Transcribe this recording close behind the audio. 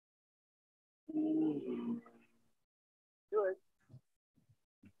Good.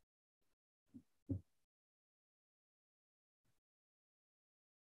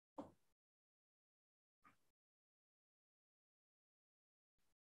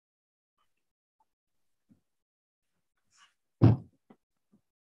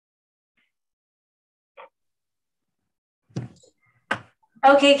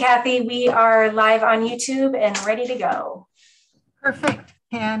 Okay, Kathy, we are live on YouTube and ready to go. Perfect.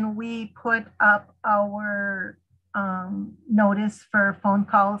 Can we put up our notice for phone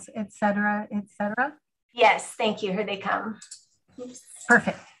calls, et cetera, et cetera? Yes, thank you. Here they come. Oops.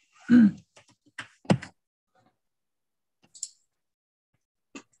 Perfect.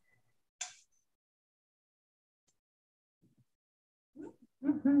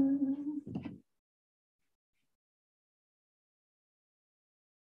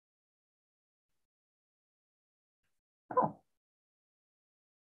 Oh.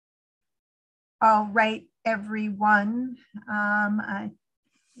 All right, everyone.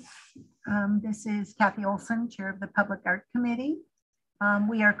 This is Kathy Olson, Chair of the Public Art Committee.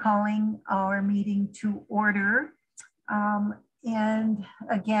 We are calling our meeting to order. And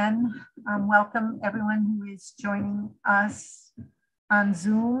again, welcome everyone who is joining us on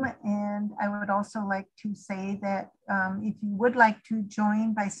Zoom. And I would also like to say that if you would like to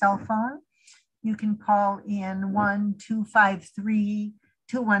join by cell phone, you can call in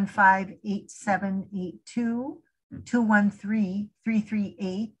 1-253-215-8782,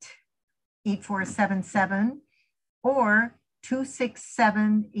 213-338-8477, or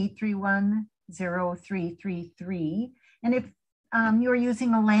 267-831-0333. And if you're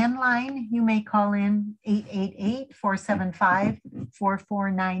using a landline, you may call in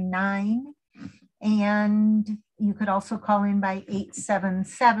 888-475-4499. And you could also call in by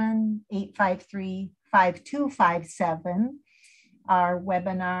 877-853-5257. Our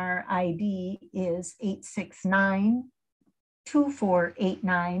webinar ID is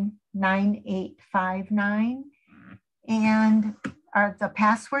 869-2489-9859. And the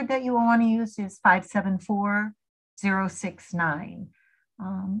password that you will want to use is 574069.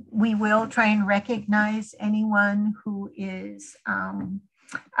 We will try and recognize anyone who is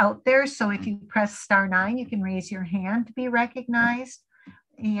out there. So if you press *9, you can raise your hand to be recognized.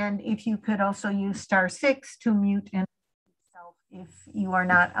 And if you could also use *6 to mute and yourself if you are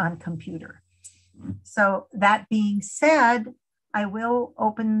not on computer. So that being said, I will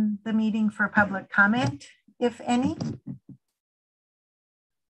open the meeting for public comment, if any.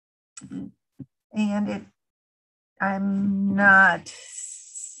 And I'm not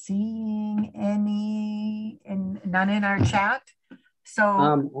seeing any, and none in our chat. So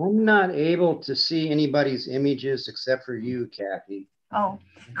I'm not able to see anybody's images except for you, Kathy. Oh,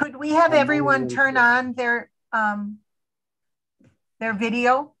 could we have everyone turn on their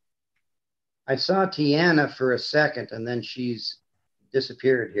video? I saw Tiana for a second and then she's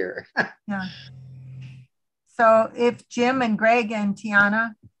disappeared here. Yeah. So if Jim and Greg and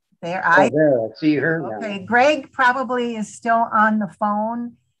Tiana, there, I see her now. Okay, Greg probably is still on the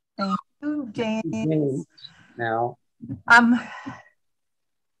phone. Thank you, James. Now.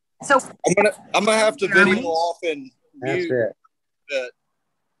 So I'm gonna have to video off and mute it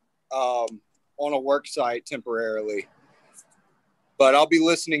on a work site temporarily. But I'll be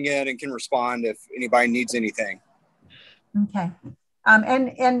listening in and can respond if anybody needs anything. Okay.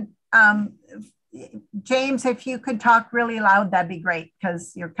 James, if you could talk really loud, that'd be great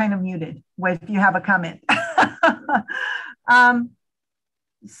because you're kind of muted if you have a comment.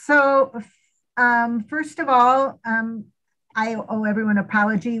 First of all, I owe everyone an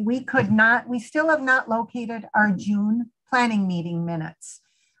apology. We still have not located our June planning meeting minutes.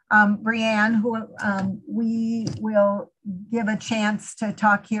 Brianne, who we will give a chance to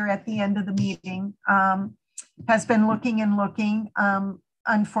talk here at the end of the meeting, has been looking and looking.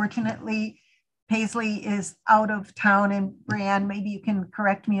 Unfortunately, Paisley is out of town, and Brianne, maybe you can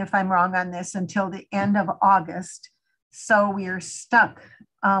correct me if I'm wrong on this, until the end of August. So we are stuck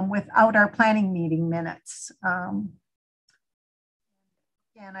without our planning meeting minutes. And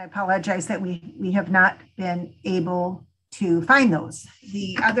I apologize that we have not been able to find those.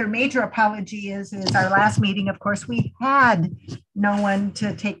 The other major apology is our last meeting, of course, we had no one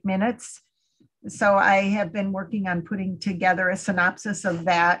to take minutes. So I have been working on putting together a synopsis of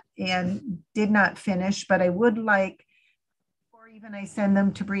that and did not finish, but I would like, before even I send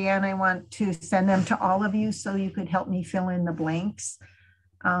them to Brianne, I want to send them to all of you so you could help me fill in the blanks.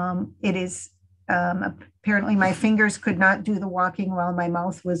 It is apparently my fingers could not do the walking while my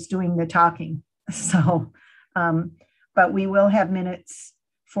mouth was doing the talking. So, but we will have minutes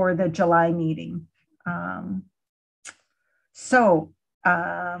for the July meeting.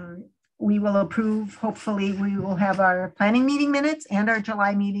 we will approve, hopefully we will have our planning meeting minutes and our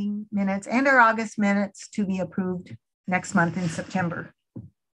July meeting minutes and our August minutes to be approved next month in September.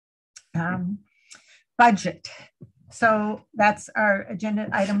 Budget. So that's our agenda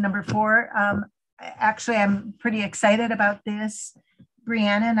item number 4. Actually, I'm pretty excited about this.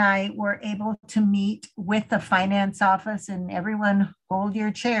 Brianna and I were able to meet with the finance office, and everyone hold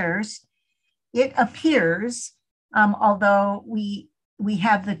your chairs. It appears, although we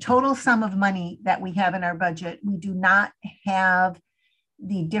have the total sum of money that we have in our budget, we do not have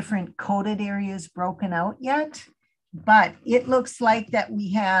the different coded areas broken out yet, but it looks like that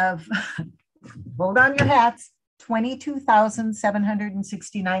we have, hold on your hats,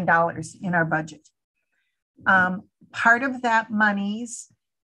 $22,769 in our budget. Part of that monies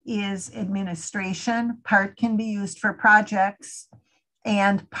is administration, part can be used for projects,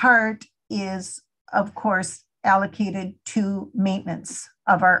 and part is, of course, allocated to maintenance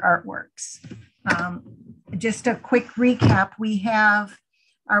of our artworks. Just a quick recap, we have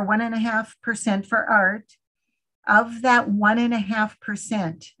our 1.5% for art. Of that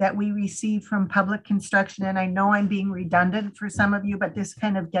 1.5% that we receive from public construction, and I know I'm being redundant for some of you, but this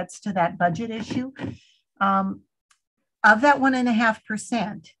kind of gets to that budget issue. Of that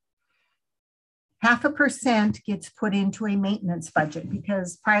 1.5%, 0.5% gets put into a maintenance budget,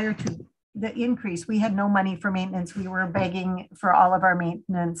 because prior to the increase, we had no money for maintenance. We were begging for all of our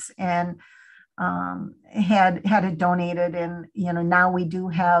maintenance and had it donated, and now we do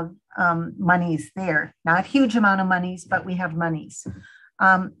have monies there. Not huge amount of monies, but we have monies.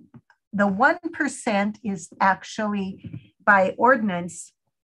 The 1% is actually, by ordinance,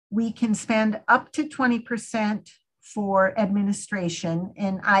 we can spend up to 20% for administration,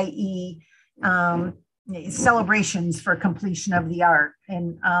 and i.e. Celebrations for completion of the art,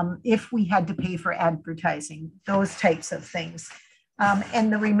 and if we had to pay for advertising, those types of things.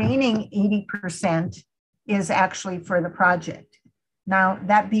 And the remaining 80% is actually for the project. Now,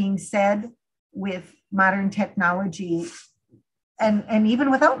 that being said, with modern technology, and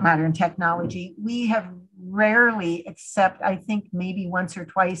even without modern technology, we have rarely, except I think maybe once or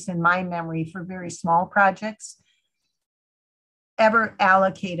twice in my memory for very small projects, ever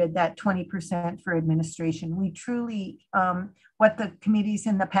allocated that 20% for administration. We truly, what the committees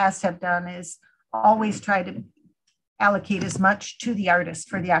in the past have done is always try to allocate as much to the artist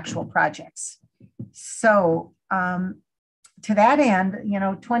for the actual projects. So to that end,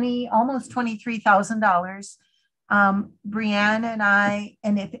 almost $23,000. Brianne and I,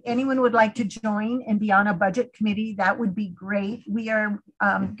 and if anyone would like to join and be on a budget committee, that would be great. We are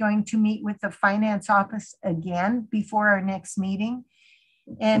going to meet with the finance office again before our next meeting.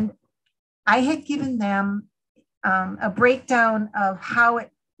 And I had given them a breakdown of how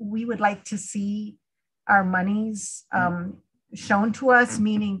we would like to see our monies shown to us,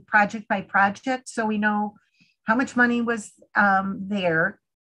 meaning project by project. So we know how much money was there,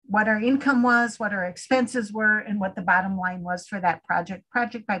 what our income was, what our expenses were, and what the bottom line was for that project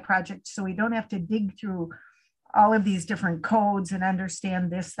by project. So we don't have to dig through all of these different codes and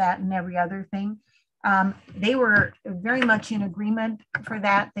understand this, that, and every other thing. They were very much in agreement for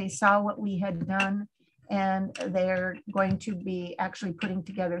that. They saw what we had done, and they're going to be actually putting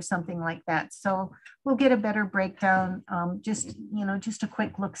together something like that. So we'll get a better breakdown, just a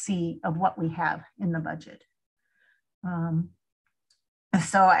quick look-see of what we have in the budget.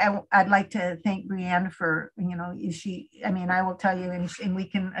 So I'd like to thank Brianne for, I will tell you, and we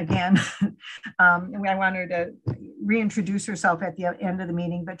can, again, I want her to reintroduce herself at the end of the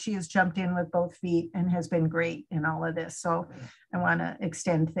meeting, but she has jumped in with both feet and has been great in all of this. So I want to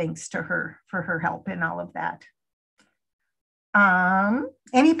extend thanks to her for her help in all of that. Does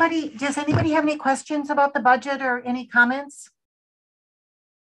anybody have any questions about the budget or any comments?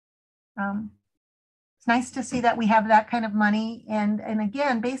 It's nice to see that we have that kind of money. And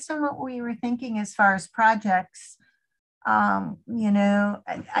again, based on what we were thinking as far as projects, I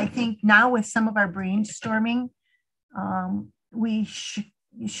think now with some of our brainstorming, we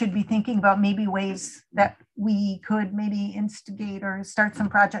should be thinking about maybe ways that we could maybe instigate or start some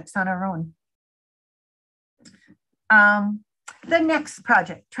projects on our own. The next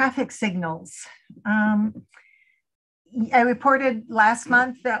project, traffic signals. I reported last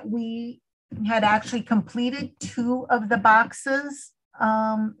month that we had actually completed 2 of the boxes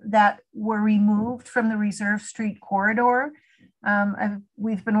that were removed from the Reserve Street corridor.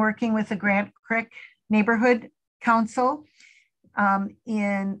 We've been working with the Grant Creek Neighborhood Council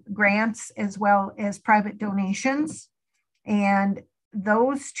in grants as well as private donations. And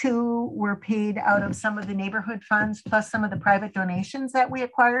those 2 were paid out of some of the neighborhood funds plus some of the private donations that we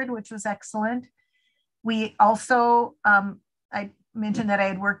acquired, which was excellent. We also, I mentioned that I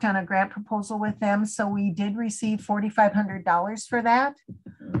had worked on a grant proposal with them. So we did receive $4,500 for that.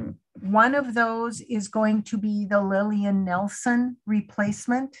 One of those is going to be the Lillian Nelson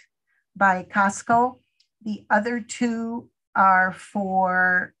replacement by Costco. The other two are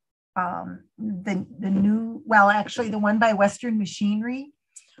for the new, well, actually the one by Western Machinery.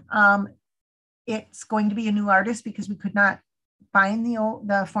 It's going to be a new artist because we could not find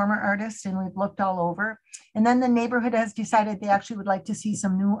the former artist, and we've looked all over. And then the neighborhood has decided they actually would like to see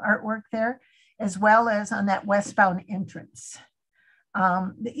some new artwork there, as well as on that westbound entrance.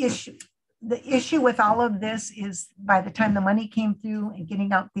 The issue with all of this is by the time the money came through and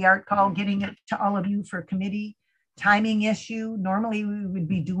getting out the art call, getting it to all of you for committee, timing issue. Normally we would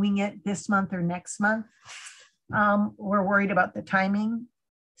be doing it this month or next month. We're worried about the timing.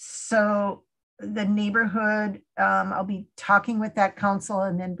 So the neighborhood, I'll be talking with that council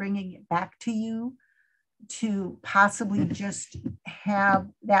and then bringing it back to you to possibly just have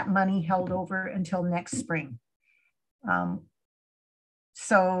that money held over until next spring.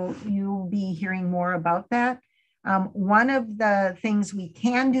 So you'll be hearing more about that. One of the things we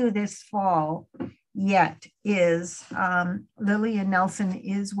can do this fall yet is Lillian Nelson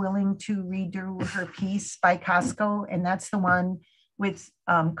is willing to redo her piece by Costco, and that's the one with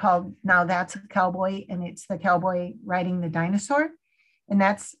called Now That's a Cowboy, and it's the cowboy riding the dinosaur. And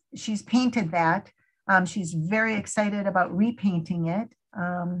she's painted that. She's very excited about repainting it,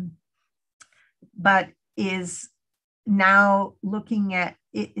 but is now looking at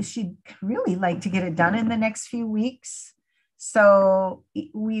it. She'd really like to get it done in the next few weeks. So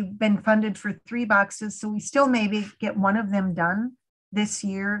we've been funded for 3 boxes. So we still maybe get one of them done this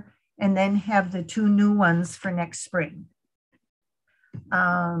year and then have the 2 new ones for next spring.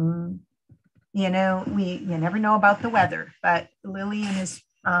 You know, you never know about the weather, but Lillian is,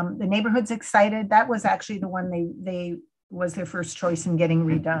 the neighborhood's excited. That was actually the one they was their first choice in getting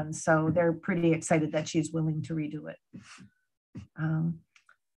redone. So they're pretty excited that she's willing to redo it.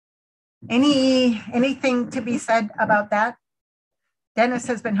 Anything to be said about that? Dennis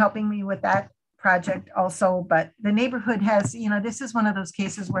has been helping me with that project also, but the neighborhood has, you know, this is one of those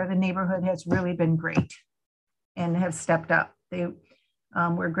cases where the neighborhood has really been great and have stepped up. They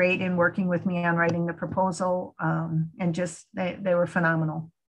were great in working with me on writing the proposal, and just they were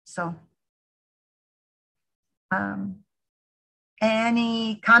phenomenal. So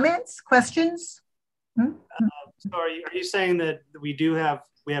any comments, questions? So are you saying that we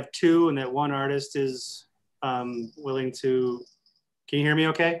have 2 and that one artist is willing to, can you hear me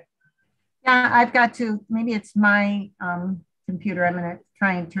okay? Yeah, I've got to, maybe it's my computer. I'm gonna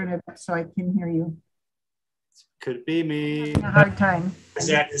try and turn it up so I can hear you. Could be me. A hard time. Is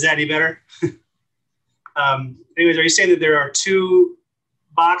that any better? Anyways, are you saying that there are 2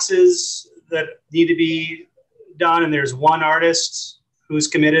 boxes that need to be done and there's one artist who's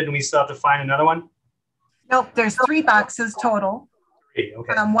committed and we still have to find another one? Nope, there's 3 boxes total. 3,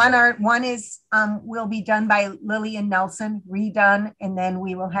 okay. One is will be done by Lillian Nelson, redone, and then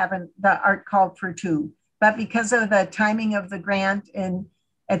we will have the art called for 2. But because of the timing of the grant and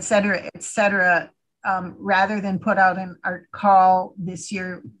et cetera, rather than put out an art call this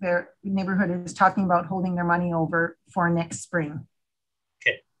year, their neighborhood is talking about holding their money over for next spring.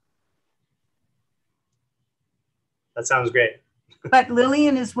 Okay. That sounds great. But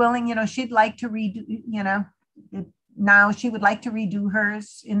Lillian is willing, you know, she'd like to redo, you know, now she would like to redo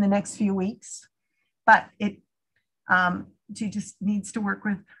hers in the next few weeks, but she just needs to work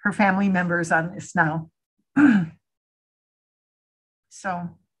with her family members on this now. So,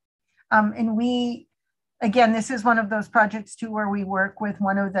 and we, again, this is one of those projects too, where we work with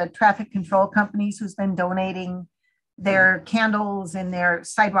one of the traffic control companies who's been donating their candles and their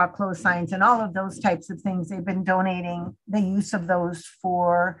sidewalk close signs and all of those types of things. They've been donating the use of those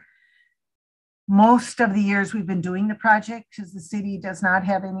for most of the years we've been doing the project, because the city does not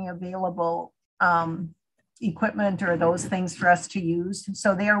have any available equipment or those things for us to use.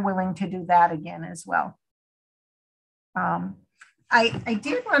 So they are willing to do that again as well. I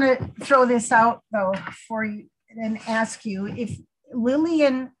did want to throw this out though for you and ask you if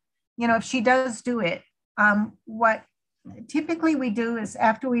Lillian, you know, if she does do it, what typically we do is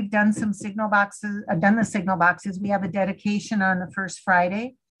after we've done some signal boxes, we have a dedication on the first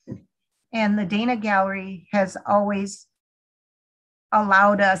Friday. And the Dana Gallery has always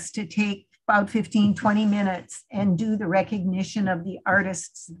allowed us to take about 15, 20 minutes and do the recognition of the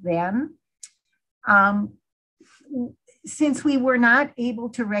artists then. Since we were not able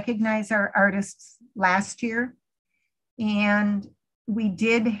to recognize our artists last year, and we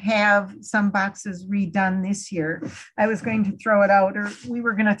did have some boxes redone this year, I was going to throw it out, or we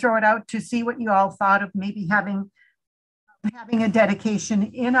were going to throw it out to see what you all thought of maybe having having a dedication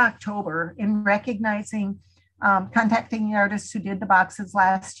in October in recognizing, contacting the artists who did the boxes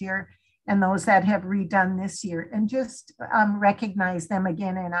last year and those that have redone this year, and just recognize them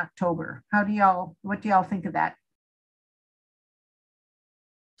again in October. What do y'all think of that?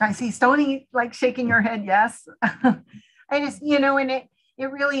 I see Stony like shaking her head, yes. I just, and it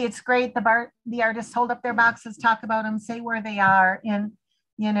really, it's great. The artists hold up their boxes, talk about them, say where they are. And,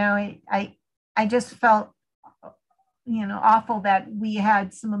 I just felt, awful that we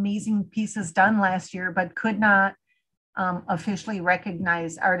had some amazing pieces done last year, but could not officially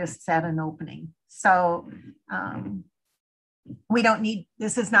recognize artists at an opening. So we don't need,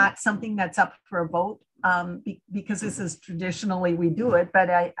 this is not something that's up for a vote, because this is traditionally we do it. But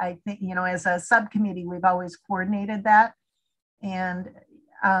I think, as a subcommittee, we've always coordinated that. And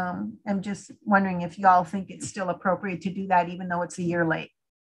I'm just wondering if y'all think it's still appropriate to do that, even though it's a year late.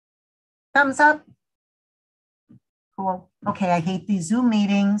 Thumbs up. Cool. Okay, I hate these Zoom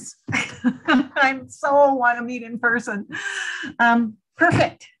meetings. I so want to meet in person.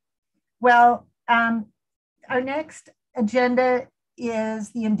 Perfect. Well, our next agenda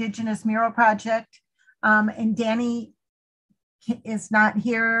is the Indigenous Mural Project. And Danny is not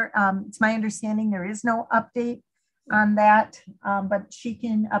here. It's my understanding there is no update on that, but she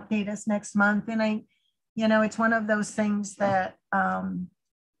can update us next month. And it's one of those things that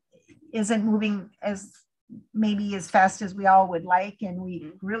isn't moving maybe as fast as we all would like. And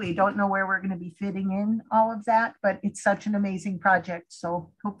we really don't know where we're going to be fitting in all of that, but it's such an amazing project.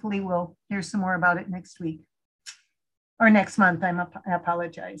 So hopefully we'll hear some more about it next week or next month. I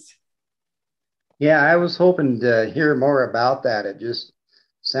apologize. Yeah, I was hoping to hear more about that. It just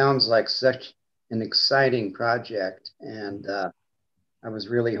sounds like such an exciting project. And I was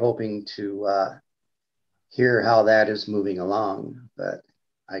really hoping to hear how that is moving along, but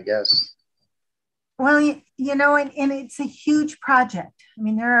I guess. Well, and it's a huge project. I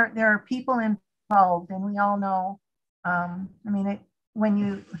mean, there are people involved, and we all know, when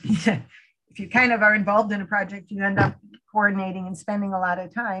you, if you kind of are involved in a project, you end up coordinating and spending a lot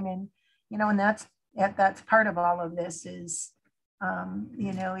of time. And, and that's part of all of this is,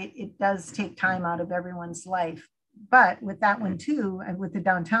 it does take time out of everyone's life. But with that one too, and with the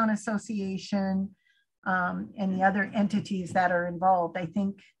Downtown Association and the other entities that are involved, I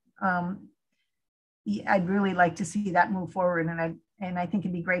think I'd really like to see that move forward. And I think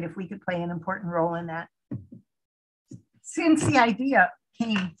it'd be great if we could play an important role in that, since the idea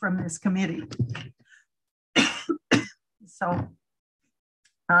came from this committee. So,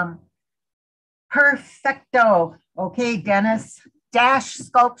 perfecto. Okay, Dennis, Dash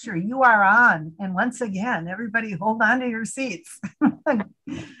Sculpture, you are on. And once again, everybody hold on to your seats.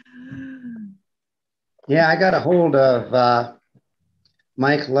 Yeah, I got a hold of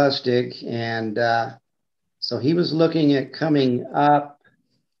Mike Lustig, and so he was looking at coming up.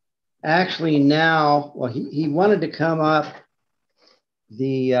 Actually now, well, he wanted to come up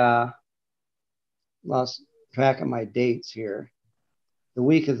lost track of my dates here, the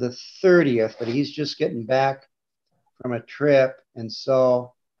week of the 30th, but he's just getting back from a trip. And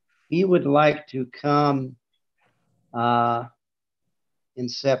so he would like to come in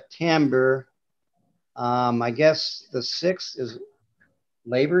September. I guess the 6th is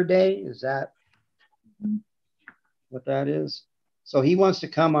Labor Day. Is that what that is? So he wants to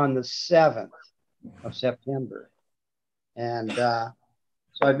come on the 7th of September. And so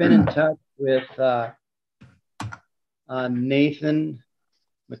I've been in touch with Nathan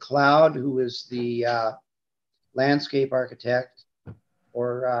McLeod, who is the landscape architect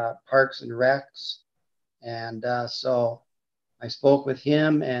for Parks and Recs. And so I spoke with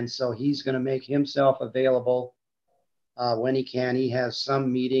him, and so he's going to make himself available when he can. He has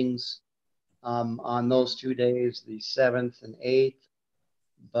some meetings on those 2 days, the 7th and 8th,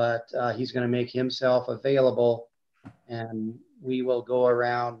 but he's going to make himself available, and we will go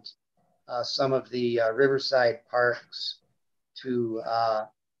around some of the Riverside parks to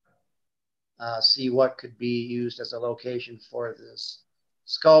see what could be used as a location for this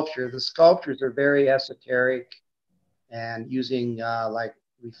sculpture. The sculptures are very esoteric and using like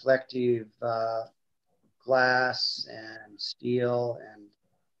reflective glass and steel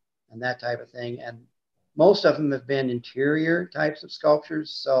and that type of thing. And most of them have been interior types of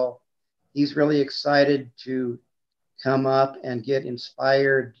sculptures. So he's really excited to come up and get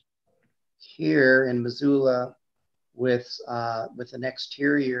inspired here in Missoula with an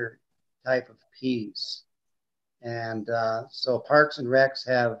exterior type of piece. And so Parks and Recs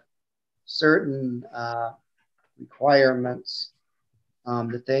have certain requirements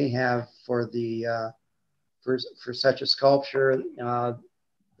that they have for the for such a sculpture,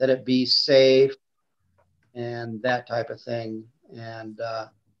 that it be safe, and that type of thing. And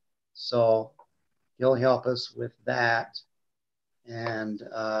so he'll help us with that. And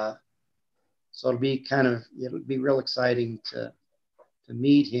so it'll be real exciting to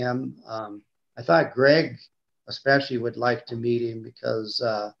meet him. I thought Greg especially would like to meet him because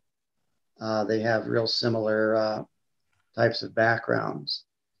they have real similar types of backgrounds.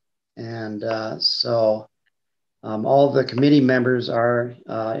 And so all the committee members are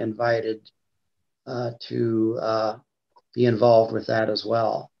invited to be involved with that as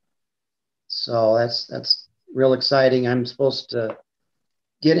well. So that's real exciting. I'm supposed to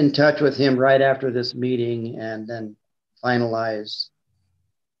get in touch with him right after this meeting and then finalize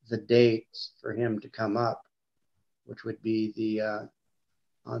the dates for him to come up, which would be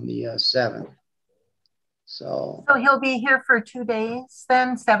on the 7th. So he'll be here for 2 days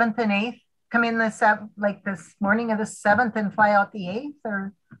then, 7th and 8th. Come in like this morning of the 7th and fly out the 8th,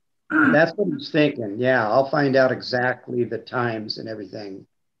 or? That's what I was thinking. Yeah, I'll find out exactly the times and everything.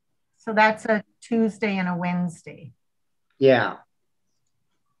 So that's a Tuesday and a Wednesday. Yeah.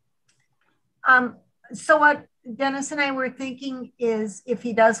 So what Dennis and I were thinking is, if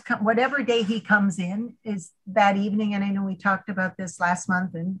he does come, whatever day he comes in is that evening, and I know we talked about this last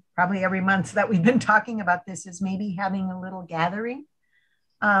month and probably every month that we've been talking about this, is maybe having a little gathering,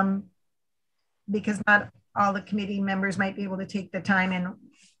 because not all the committee members might be able to take the time and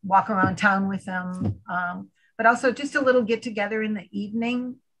walk around town with them, but also just a little get together in the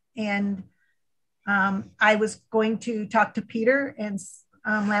evening. And I was going to talk to Peter and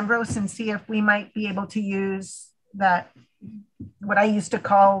Lambros and see if we might be able to use that, what I used to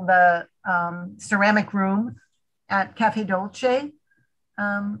call the ceramic room at Cafe Dolce,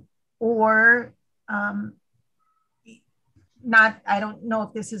 or not, I don't know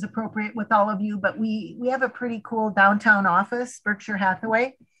if this is appropriate with all of you, but we have a pretty cool downtown office, Berkshire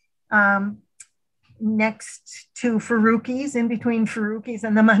Hathaway, next to Faruqi's, in between Faruqi's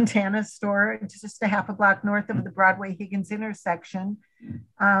and the Montana store. It's just a half a block north of the Broadway Higgins intersection.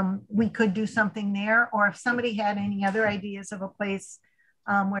 We could do something there, or if somebody had any other ideas of a place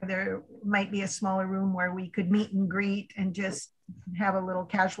where there might be a smaller room where we could meet and greet and just have a little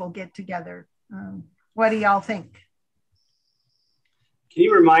casual get together. What do y'all think? Can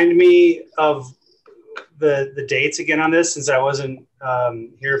you remind me of the dates again on this, since I wasn't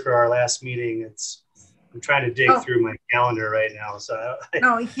here for our last meeting? I'm trying to dig through my calendar right now. So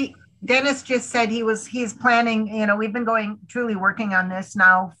no, Dennis just said he's planning, we've been truly working on this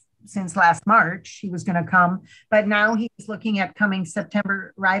now since last March. He was going to come, but now he's looking at coming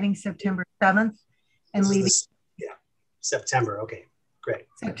arriving September 7th and leaving. September. Okay, great.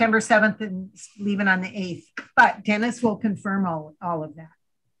 September 7th and leaving on the 8th. But Dennis will confirm all of that.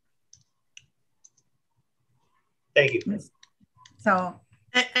 Thank you. So,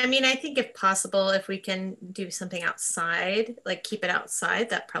 I mean, I think if possible, if we can do something outside, like keep it outside,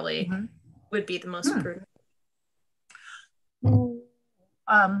 that probably would be the most prudent.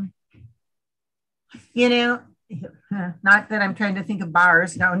 Not that I'm trying to think of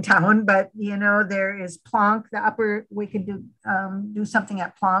bars downtown, but there is Plonk, we could do something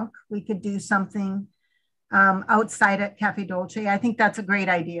at Plonk. We could do something outside at Cafe Dolce. I think that's a great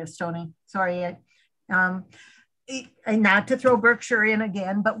idea, Stoney. Sorry. And not to throw Berkshire in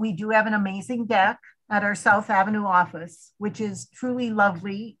again, but we do have an amazing deck at our South Avenue office, which is truly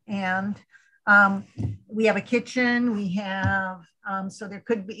lovely. And we have a kitchen, we have, so there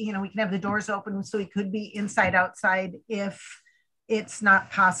could be, we can have the doors open, so we could be inside, outside if it's not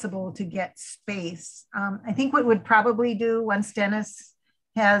possible to get space. I think what we'd probably do once Dennis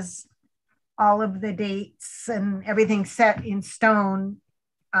has all of the dates and everything set in stone,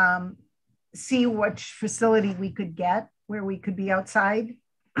 see which facility we could get where we could be outside,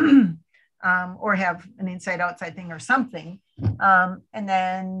 or have an inside outside thing or something. And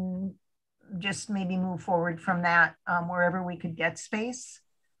then just maybe move forward from that, wherever we could get space.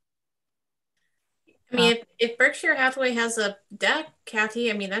 I mean, if Berkshire Hathaway has a deck,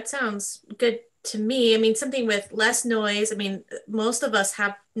 Kathy, I mean, that sounds good to me. I mean, something with less noise. I mean, most of us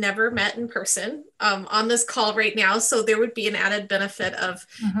have never met in person on this call right now. So there would be an added benefit of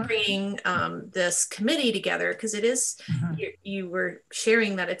bringing this committee together, because it is, you were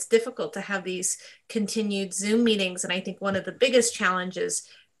sharing that it's difficult to have these continued Zoom meetings. And I think one of the biggest challenges,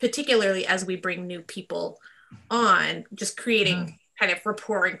 particularly as we bring new people on, just creating kind of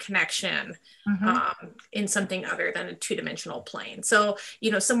rapport and connection in something other than a two-dimensional plane. So,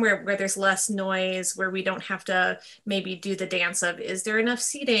 somewhere where there's less noise, where we don't have to maybe do the dance of, is there enough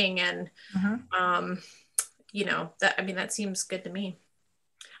seating? And, that seems good to me.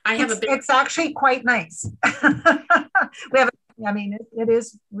 It's actually quite nice. I mean, it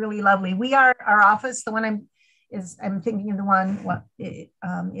is really lovely. Our office, the one I'm thinking of the one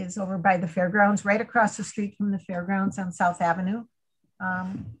is over by the fairgrounds, right across the street from the fairgrounds on South Avenue.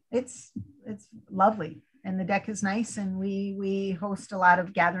 It's lovely, and the deck is nice, and we host a lot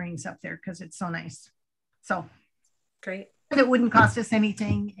of gatherings up there because it's so nice. So great. It wouldn't cost us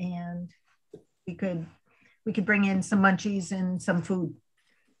anything, and we could bring in some munchies and some food.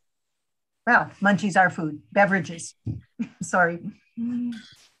 Well, munchies are food, beverages. Sorry.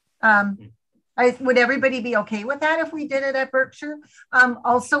 Would everybody be okay with that if we did it at Berkshire?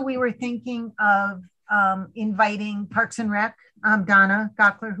 Also, we were thinking of inviting Parks and Rec, Donna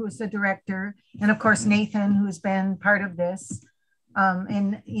Gockler, who's the director, and of course, Nathan, who's been part of this.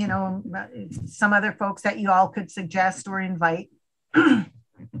 And, you know, some other folks that you all could suggest or invite.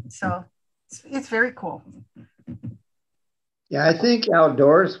 So it's very cool. Yeah, I think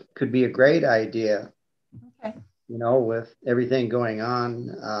outdoors could be a great idea. Okay. You know, with everything going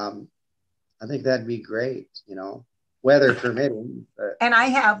on, I think that'd be great, you know, weather permitting. But. And I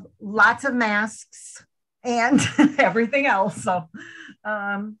have lots of masks and everything else. So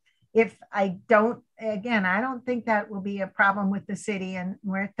if I don't think that will be a problem with the city. And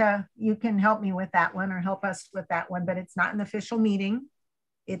Martha, you can help me with that one or help us with that one, but it's not an official meeting.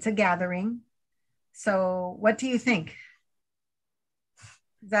 It's a gathering. So what do you think?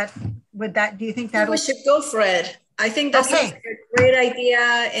 Do you think that we should go for it? I think that's a great idea.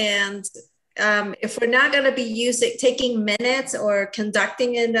 And if we're not going to be taking minutes or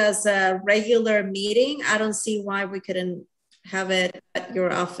conducting it as a regular meeting, I don't see why we couldn't have it at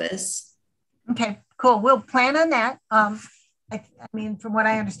your office. Okay, cool. We'll plan on that. I mean, from what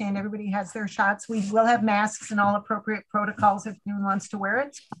I understand, everybody has their shots. We will have masks and all appropriate protocols if anyone wants to wear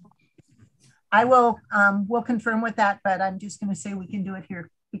it. I will, we'll confirm with that, but I'm just going to say we can do it here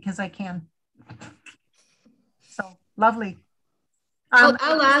because I can. So lovely.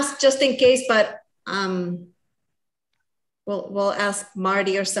 I'll ask just in case, but we'll ask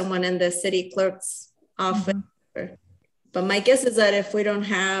Marty or someone in the city clerk's office. Mm-hmm. But my guess is that if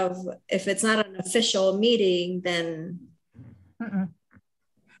it's not an official meeting, then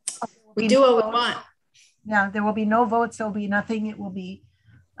we do what we want. Yeah, there will be no votes. There'll be nothing. It will be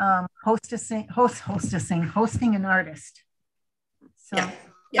hosting an artist. So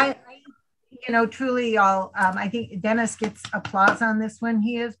yeah. Truly I think Dennis gets applause on this one.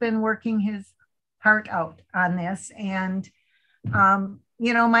 He has been working his heart out on this. And,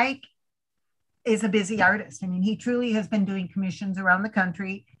 Mike is a busy artist. I mean, he truly has been doing commissions around the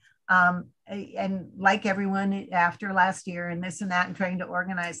country. And like everyone after last year and this and that and trying to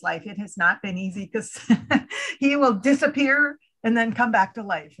organize life, it has not been easy because he will disappear and then come back to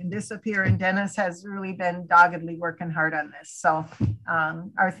life and disappear. And Dennis has really been doggedly working hard on this. So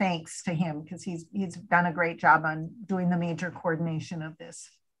our thanks to him because he's done a great job on doing the major coordination of this.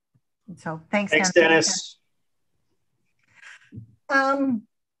 So thanks Dennis.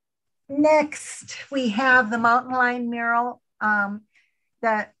 Next, we have the Mountain Lion mural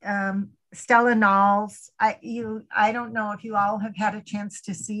that Stella Knowles. I don't know if you all have had a chance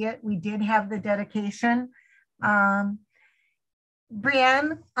to see it. We did have the dedication.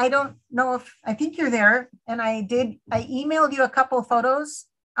 Brianne, I don't know I think you're there, and I emailed you a couple of photos.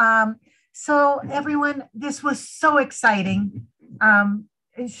 So everyone, this was so exciting.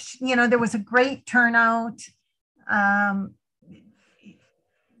 There was a great turnout.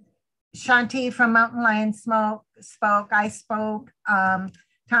 Shanti from Mountain Lion spoke, I spoke,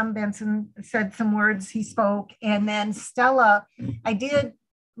 Tom Benson said some words, he spoke, and then Stella, I did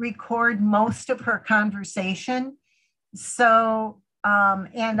record most of her conversation. So,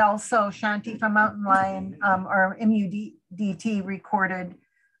 and also Shanti from Mountain Lion, or MUDT recorded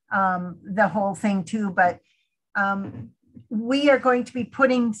the whole thing too, but we are going to be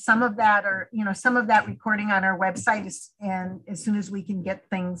putting some of that some of that recording on our website and as soon as we can get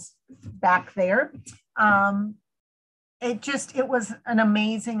things back there. It was an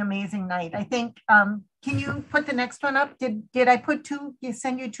amazing night. I think, can you put the next one up? Did I put two,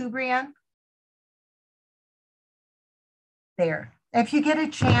 send you two, Brianne? There. If you get a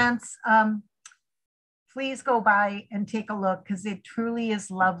chance, please go by and take a look because it truly is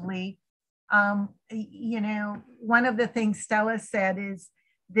lovely. One of the things Stella said is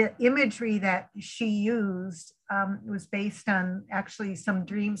the imagery that she used was based on actually some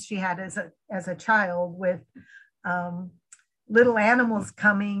dreams she had as a child with little animals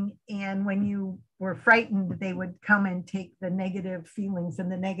coming, and when you were frightened, they would come and take the negative feelings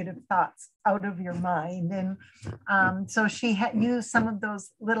and the negative thoughts out of your mind. And so she had used some of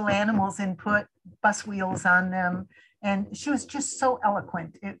those little animals and put bus wheels on them. And she was just so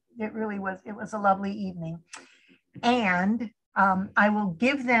eloquent. It really was, it was a lovely evening. And I will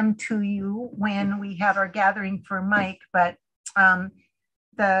give them to you when we have our gathering for Mike, but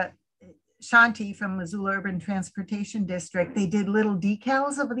the Shanti from Missoula Urban Transportation District, they did little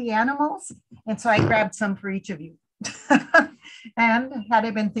decals of the animals. And so I grabbed some for each of you. And had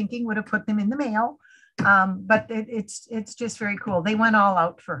I been thinking, would have put them in the mail. But it's just very cool. They went all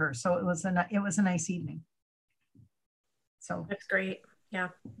out for her. So it was a nice evening. So that's great. Yeah.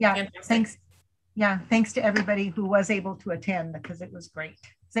 Yeah. Fantastic. Thanks. Yeah. Thanks to everybody who was able to attend because it was great.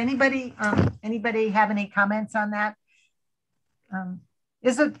 Does anybody have any comments on that?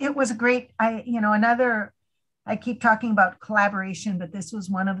 It was a great, I keep talking about collaboration, but this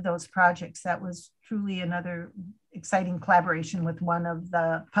was one of those projects that was truly another exciting collaboration with one of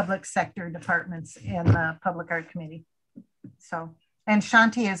the public sector departments in the Public Art Committee. So, and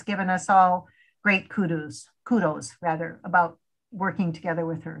Shanti has given us all great kudos about working together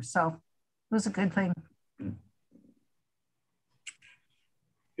with her. So it was a good thing. It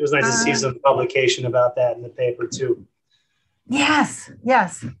was nice to see some publication about that in the paper too. Yes.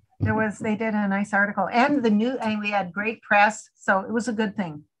 They did a nice article and we had great press. So it was a good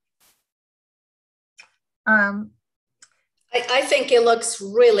thing. I think it looks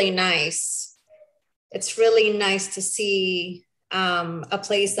really nice. It's really nice to see a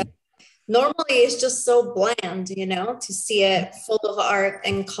place that normally is just so bland, to see it full of art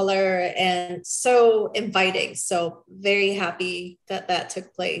and color and so inviting. So very happy that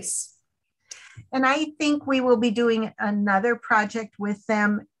took place. And I think we will be doing another project with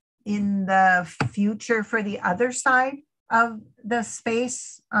them in the future for the other side of the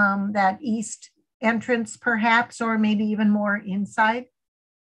space, that east entrance perhaps, or maybe even more inside.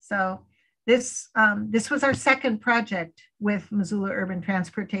 So this was our second project with Missoula Urban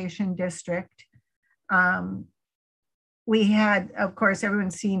Transportation District. We had, of course,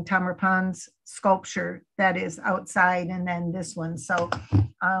 everyone's seen Tamarpan's sculpture that is outside, and then this one. So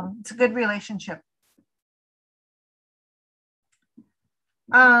it's a good relationship.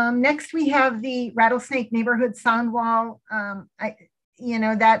 Next, we have the Rattlesnake Neighborhood Sound Wall.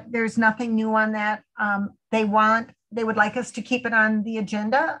 That there's nothing new on that. They would like us to keep it on the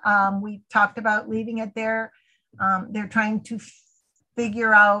agenda. We talked about leaving it there. They're trying to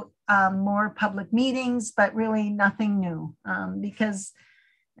figure out more public meetings, but really nothing new because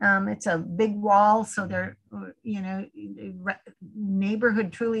it's a big wall. So they're,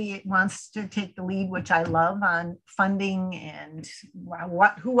 neighborhood truly wants to take the lead, which I love, on funding and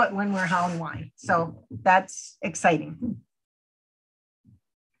what, who, what, when, where, how, and why. So that's exciting.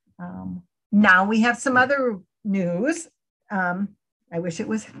 Now we have some other news. I wish it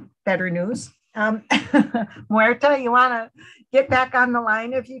was better news. Muerta, you want to get back on the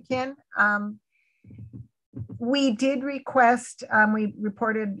line if you can? We did request, we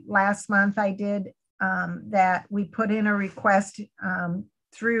reported last month, I did, that we put in a request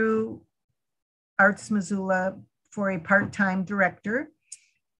through Arts Missoula for a part-time director.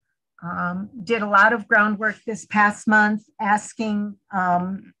 Did a lot of groundwork this past month asking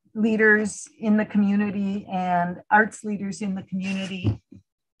leaders in the community and arts leaders in the community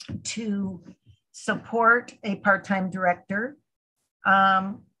to support a part-time director.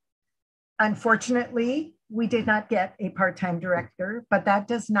 Unfortunately, we did not get a part-time director, but that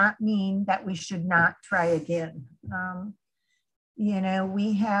does not mean that we should not try again.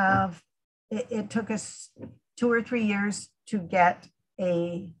 It took us 2 or 3 years to get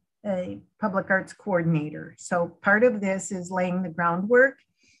a public arts coordinator. So part of this is laying the groundwork.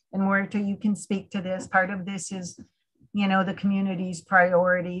 And Muerta, you can speak to this. Part of this is, the community's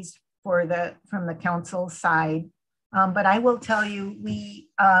priorities from the council side. But I will tell you, we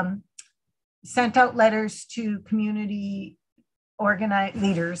sent out letters to community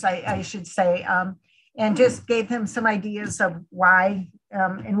leaders, I should say, and just gave them some ideas of why,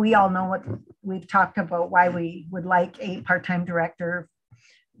 and we all know what we've talked about, why we would like a part-time director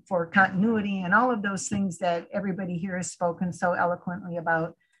for continuity and all of those things that everybody here has spoken so eloquently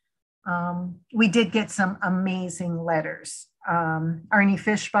about. We did get some amazing letters. Arnie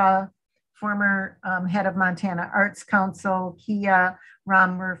Fishbaugh, former head of Montana Arts Council, Kia,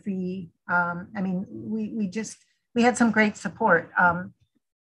 Ron Murphy. We had some great support.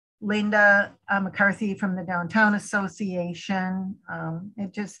 Linda McCarthy from the Downtown Association.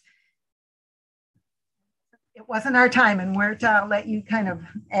 It wasn't our time, and I'll let you kind of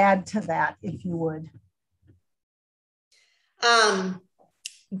add to that if you would.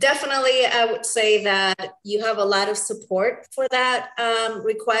 Definitely, I would say that you have a lot of support for that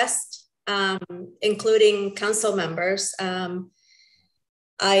request, including council members.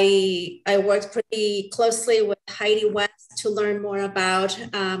 I worked pretty closely with Heidi West to learn more about,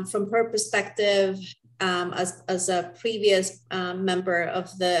 from her perspective, as a previous member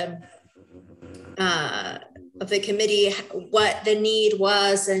of the committee what the need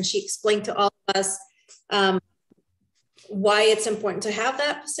was, and she explained to all of us why it's important to have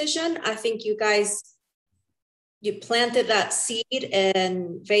that position. I think you guys, you planted that seed,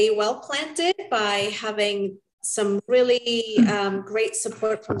 and very well planted, by having some really great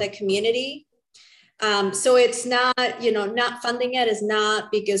support from the community. So it's not, not funding it is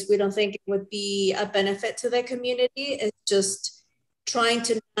not because we don't think it would be a benefit to the community. It's just trying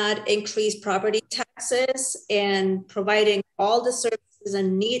to not increase property taxes and providing all the services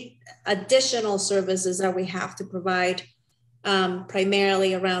and need additional services that we have to provide,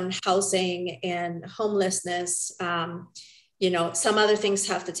 primarily around housing and homelessness. Some other things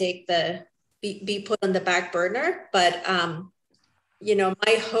have to be put on the back burner, but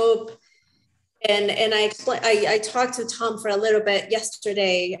my hope, and I talked to Tom for a little bit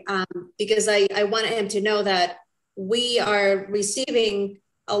yesterday, because I wanted him to know that we are receiving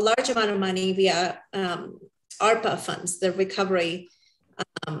a large amount of money via ARPA funds, the recovery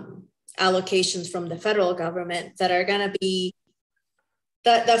allocations from the federal government, that are going to be,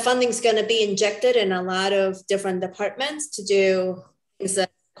 the funding is going to be injected in a lot of different departments to do things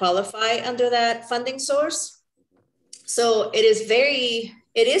that qualify under that funding source. So it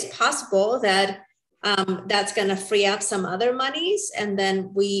is possible that that's going to free up some other monies, and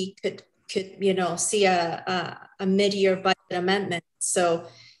then we could see a mid-year budget amendment. So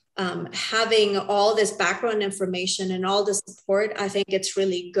having all this background information and all the support, I think it's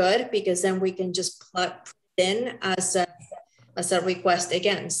really good, because then we can just plug it in as a request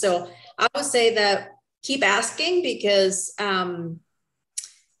again. So I would say that keep asking, because then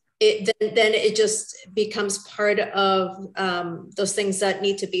it just becomes part of those things that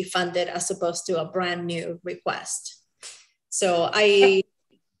need to be funded, as opposed to a brand new request. So I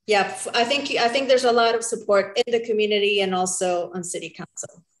think there's a lot of support in the community and also on city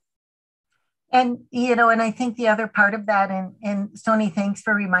council. And, and I think the other part of that, and Sony, thanks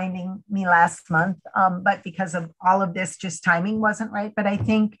for reminding me last month, but because of all of this, just timing wasn't right. But I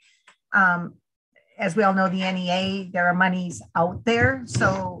think, as we all know, the NEA, there are monies out there.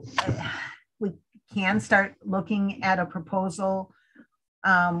 So we can start looking at a proposal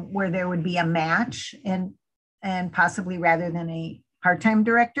where there would be a match, and possibly, rather than a part-time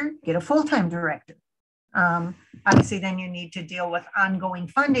director, get a full-time director. Obviously, then you need to deal with ongoing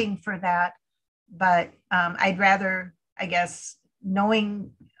funding for that. But I'd rather, I guess,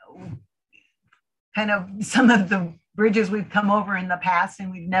 knowing kind of some of the bridges we've come over in the past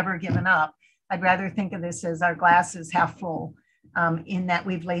and we've never given up, I'd rather think of this as our glass is half full, in that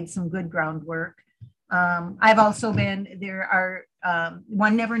we've laid some good groundwork. I've also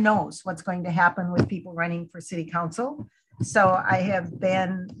one never knows what's going to happen with people running for city council. So I have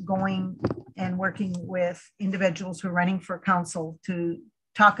been going and working with individuals who are running for council to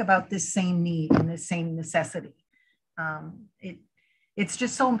talk about this same need and this same necessity. It's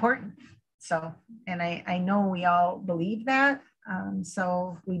just so important. So, and I know we all believe that.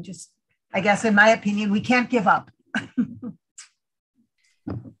 So we just, I guess, in my opinion, we can't give up.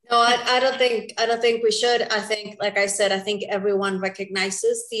 No, I don't think we should. I think, like I said, I think everyone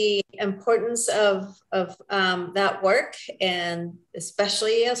recognizes the importance of that work, and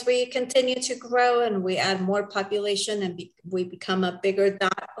especially as we continue to grow and we add more population and we become a bigger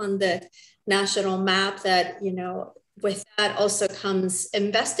dot on the national map, that, with that also comes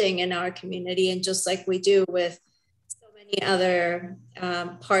investing in our community. And just like we do with so many other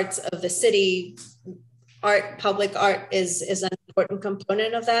parts of the city, public art is an important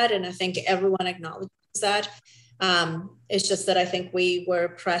component of that. And I think everyone acknowledges that. It's just that I think we were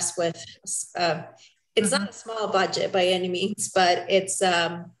pressed with, it's not a small budget by any means, but it's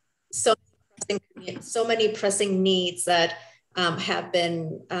so many pressing needs that have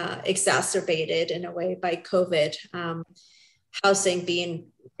been exacerbated in a way by COVID, housing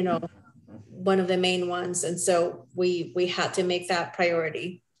being, one of the main ones. And so we had to make that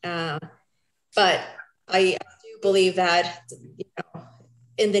priority. But I do believe that,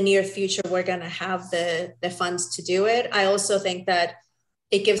 in the near future, we're going to have the funds to do it. I also think that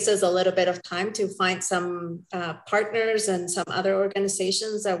it gives us a little bit of time to find some partners and some other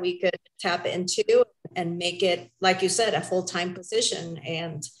organizations that we could tap into and make it, like you said, a full-time position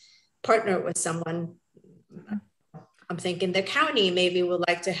and partner with someone. I'm thinking the county maybe would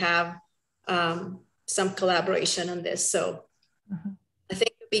like to have some collaboration on this. So I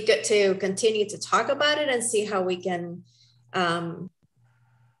think it'd be good to continue to talk about it and see how we can, how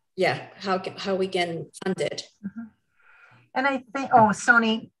we can fund it. And I think, oh,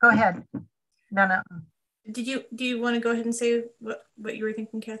 Sony, go ahead. No. do you want to go ahead and say what you were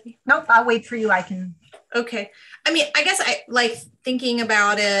thinking, Kathy? Nope, I'll wait for you. I can. Okay. I mean, I guess I like thinking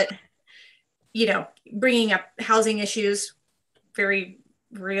about it, you know, bringing up housing issues, very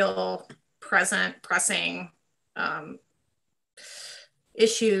real, present, pressing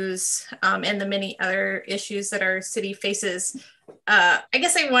issues, and the many other issues that our city faces. I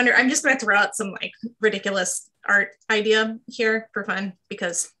guess I wonder, I'm just going to throw out some like ridiculous art idea here for fun,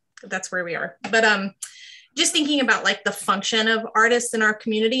 because that's where we are. But just thinking about like the function of artists in our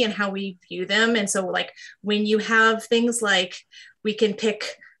community and how we view them. And so like when you have things like we can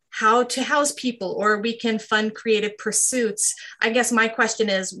pick how to house people, or we can fund creative pursuits, I guess my question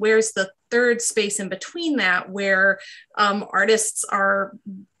is, where's the third space in between that, where artists are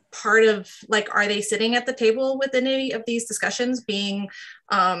part of, like, are they sitting at the table with any of these discussions, being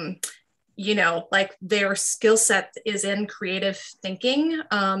you know, like their skill set is in creative thinking?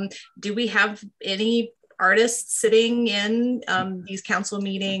 Do we have any artists sitting in these council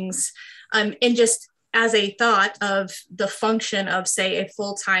meetings? And just as a thought of the function of, say, a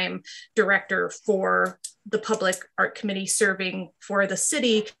full-time director for the Public Art Committee serving for the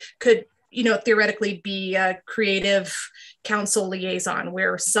city could, you know, theoretically be a creative council liaison,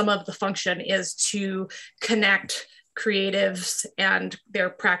 where some of the function is to connect creatives and their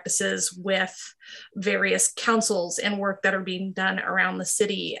practices with various councils and work that are being done around the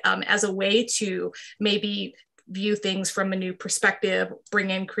city, as a way to maybe view things from a new perspective,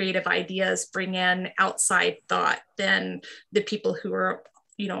 bring in creative ideas, bring in outside thought than the people who are,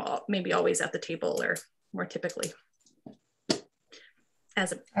 you know, maybe always at the table, or more typically.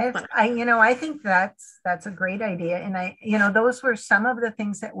 As a you know, I think that's a great idea. And you know, those were some of the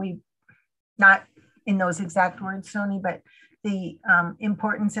things that we, not in those exact words, Tony, but the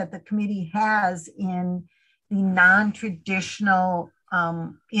importance that the committee has in the non-traditional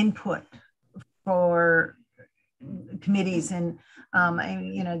input for committees. And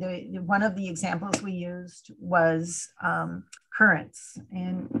you know, one of the examples we used was Currents,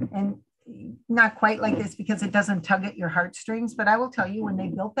 and not quite like this because it doesn't tug at your heartstrings, but I will tell you, when they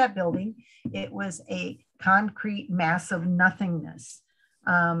built that building, it was a concrete mass of nothingness.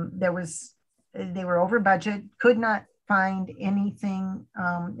 They were over budget, could not find anything,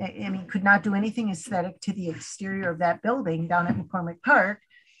 I mean, could not do anything aesthetic to the exterior of that building down at McCormick Park,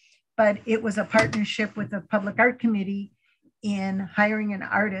 but it was a partnership with the Public Art Committee in hiring an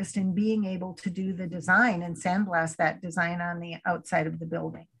artist and being able to do the design and sandblast that design on the outside of the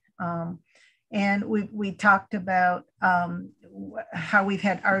building. And we talked about how we've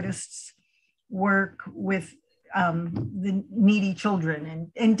had artists work with the needy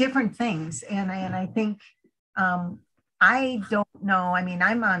children and different things. And I think, I don't know, I mean,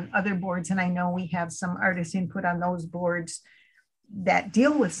 I'm on other boards and I know we have some artist input on those boards that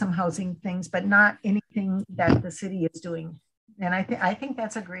deal with some housing things, but not anything that the city is doing. And I think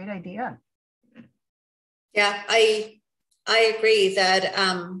that's a great idea. Yeah, I agree that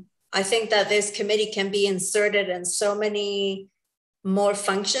I think that this committee can be inserted in so many more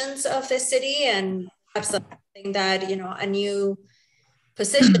functions of the city, and have something that, you know, a new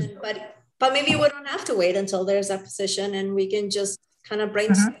position, but maybe we don't have to wait until there's a position, and we can just kind of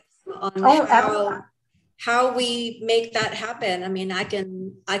brainstorm on how we make that happen. I mean, I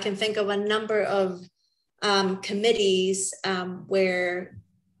can think of a number of committees where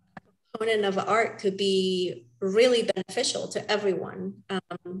a component of art could be really beneficial to everyone.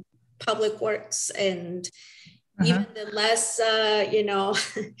 Public Works, and even the less, you know,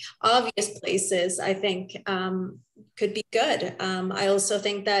 obvious places, I think could be good. I also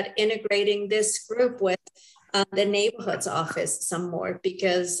think that integrating this group with the neighborhoods office some more,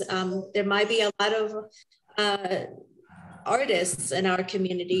 because there might be a lot of artists in our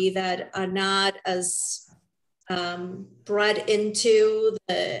community that are not as brought into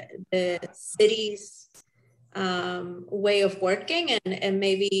the city's way of working, and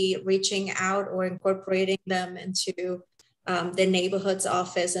maybe reaching out or incorporating them into the neighborhoods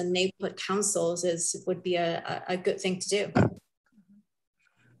office and neighborhood councils would be a good thing to do.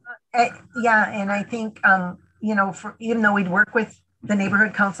 Yeah, and I think you know, even though we'd work with the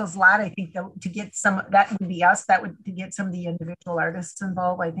neighborhood councils a lot, I think to get some, that would be us, to get some of the individual artists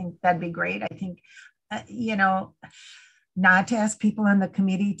involved, I think that'd be great. I think you know, not to ask people on the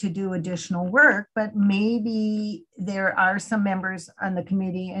committee to do additional work, but maybe there are some members on the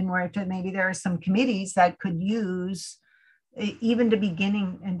committee, and maybe there are some committees that could use, even to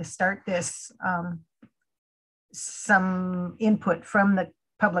beginning and to start this, some input from the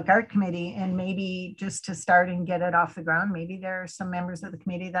Public Art Committee, and maybe just to start and get it off the ground. Maybe there are some members of the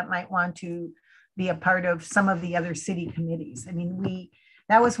committee that might want to be a part of some of the other city committees. I mean,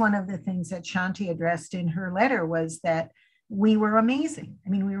 that was one of the things that Shanti addressed in her letter, was that we were amazing. I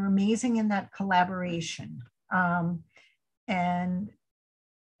mean, we were amazing in that collaboration. And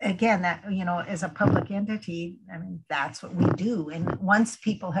again, that, you know, as a public entity, I mean, that's what we do. And once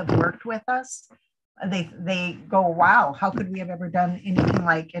people have worked with us, they go, wow, how could we have ever done anything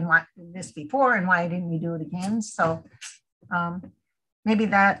like this before, and why didn't we do it again? So maybe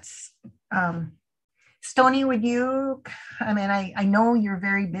that's, Stony, would you, I mean, I know you're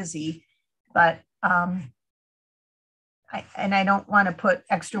very busy, but I don't want to put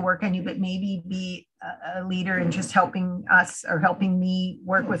extra work on you, but maybe be a leader in just helping us, or helping me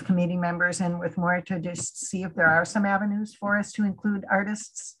work with committee members and with Maura to just see if there are some avenues for us to include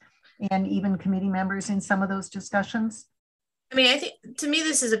artists and even committee members in some of those discussions. I mean, I think, to me,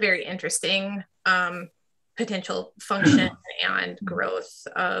 this is a very interesting potential function and growth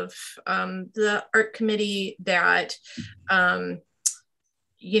of the art committee that,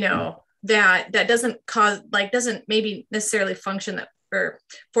 you know, that doesn't cause, like, doesn't maybe necessarily function that, or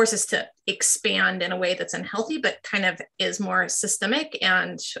force us to expand in a way that's unhealthy, but kind of is more systemic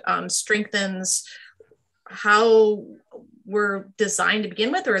and strengthens how we're designed to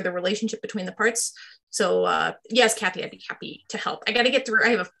begin with, or the relationship between the parts. So yes, Kathy, I'd be happy to help. I got to get through, I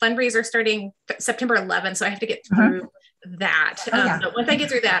have a fundraiser starting September 11th, so I have to get through that. But once I get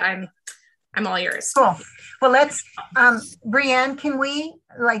through that, I'm all yours. Cool. Well, let's, Brianne, can we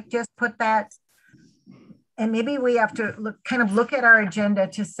like just put that, and maybe we have to look at our agenda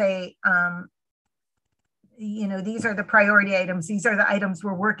to say, you know, these are the priority items. These are the items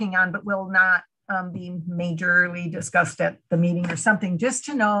we're working on, but will not be majorly discussed at the meeting or something, just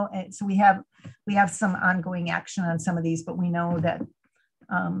to know. So we have some ongoing action on some of these, but we know that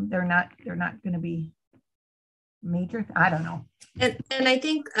they're not going to be major. I don't know. And I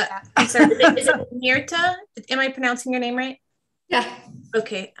think, I'm sorry, is it Mirta? Am I pronouncing your name right? Yeah.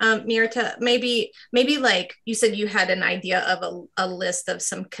 Okay, Mirta, maybe like you said, you had an idea of a list of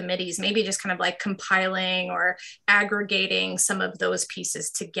some committees, maybe just kind of like compiling or aggregating some of those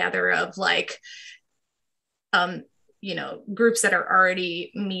pieces together of like, you know, groups that are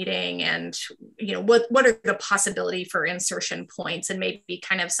already meeting, and, you know, what are the possibility for insertion points, and maybe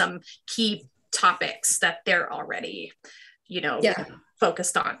kind of some key topics that they're already, you know,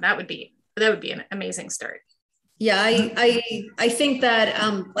 focused on. That would be an amazing start. Yeah, I think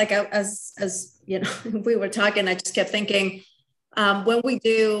that like as you know, we were talking, I just kept thinking, when we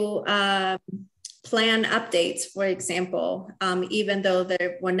do plan updates, for example, even though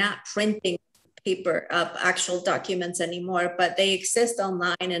we're not printing paper up actual documents anymore, but they exist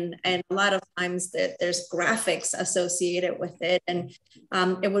online, and a lot of times there's graphics associated with it, and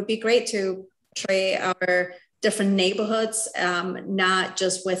it would be great to portray our different neighborhoods, not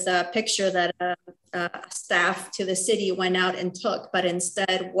just with a picture that staff to the city went out and took, but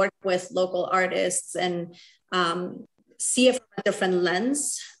instead work with local artists and see it from a different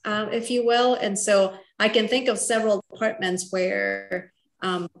lens, if you will. And so I can think of several departments where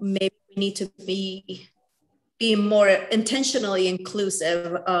maybe we need to be more intentionally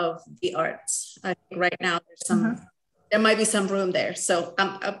inclusive of the arts. I think right now there's there might be some room there. So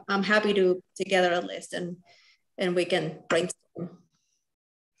I'm happy to put together a list and we can brainstorm.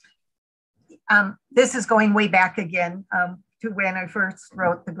 This is going way back again to when I first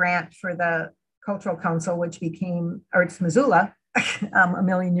wrote the grant for the Cultural Council, which became Arts Missoula a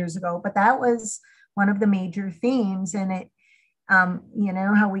million years ago. But that was one of the major themes, and it, you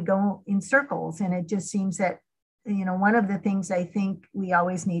know, how we go in circles. And it just seems that, you know, one of the things I think we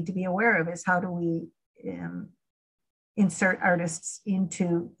always need to be aware of is how do we insert artists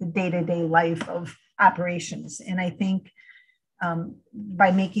into the day-to-day life of operations. And I think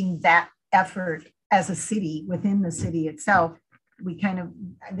by making that effort as a city within the city itself,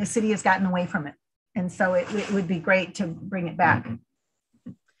 the city has gotten away from it. And so it would be great to bring it back.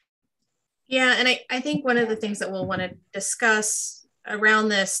 Yeah, and I think one of the things that we'll want to discuss around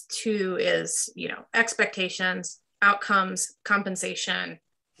this too is, you know, expectations, outcomes, compensation,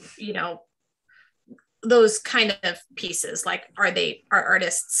 you know, those kind of pieces. Like, are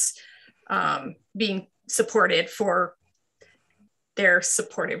artists being supported for their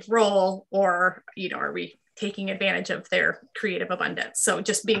supportive role, or, you know, are we taking advantage of their creative abundance? So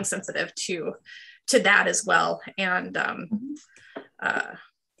just being sensitive to that as well. And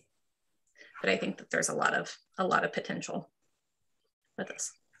but I think that there's a lot of potential with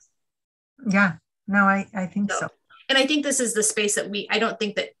this. Yeah, no, I think so. And I think this is the space that I don't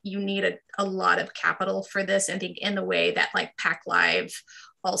think that you need a lot of capital for this. I think in the way that like Pack Live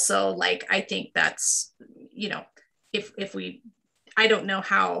also, like, I think that's, you know, if we, I don't know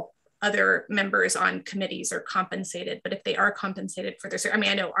how other members on committees are compensated, but if they are compensated for their, I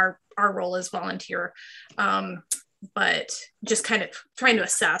mean, I know our role is volunteer, but just kind of trying to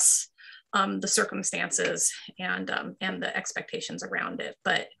assess the circumstances and the expectations around it.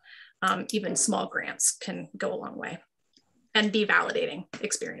 But even small grants can go a long way and be validating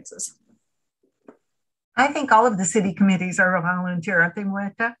experiences. I think all of the city committees are volunteer, aren't they,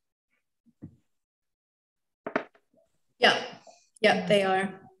 Martha? Yeah, they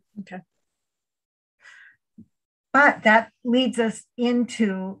are. Okay. But that leads us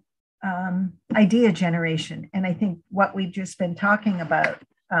into idea generation. And I think what we've just been talking about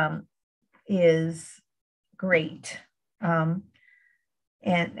is great. And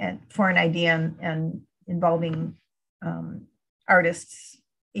for an idea and involving artists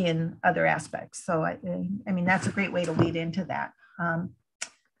in other aspects. So I mean, that's a great way to lead into that.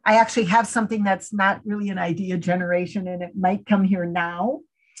 I actually have something that's not really an idea generation, and it might come here now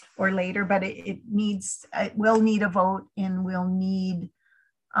or later, but it will need a vote, and we'll need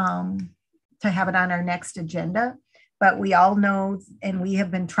to have it on our next agenda. But we all know, and we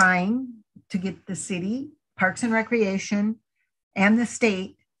have been trying to get the city, Parks and Recreation, and the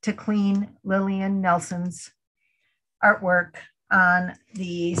state to clean Lillian Nelson's artwork on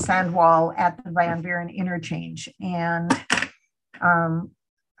the sand wall at the Van Buren interchange. And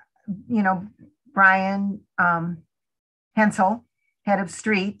you know, Brian Hensel, head of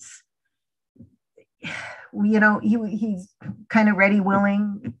streets, you know, he's kind of ready,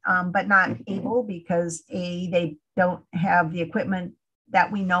 willing, but not able because they don't have the equipment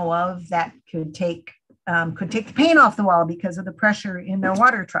that we know of that could take the paint off the wall because of the pressure in their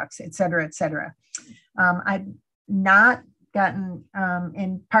water trucks, et cetera, et cetera. I've not gotten,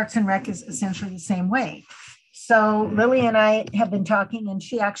 and Parks and Rec is essentially the same way. So Lily and I have been talking, and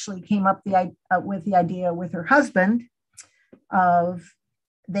she actually came up with the idea with her husband of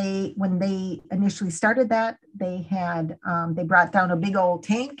when they initially started that, they brought down a big old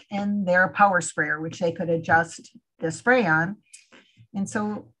tank and their power sprayer, which they could adjust the spray on. And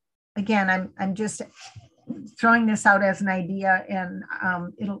so again, I'm just throwing this out as an idea, and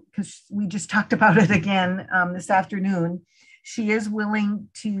because we just talked about it again this afternoon. She is willing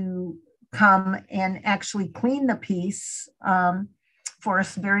to come and actually clean the piece for a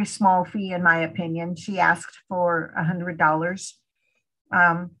very small fee, in my opinion. She asked for $100.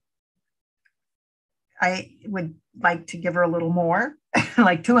 I would like to give her a little more,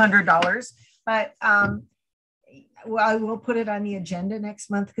 like $200, but well, I will put it on the agenda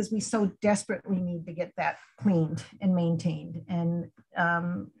next month because we so desperately need to get that cleaned and maintained. And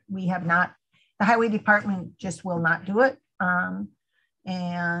we have not, the highway department just will not do it.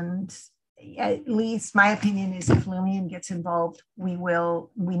 And at least my opinion is if Lillian gets involved, we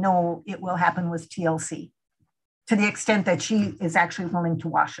know it will happen with TLC to the extent that she is actually willing to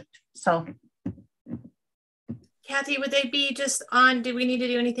wash it. So. Kathy, would they be just on, do we need to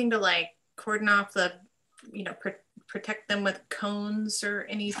do anything to like cordon off the, you know, protect them with cones or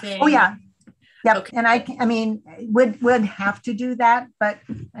anything? Oh yeah. Yep. Okay. And I mean, would have to do that, but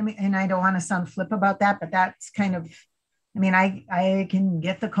I mean, and I don't want to sound flip about that, but that's kind of, I mean, I can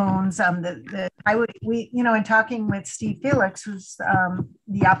get the cones. You know, in talking with Steve Felix, who's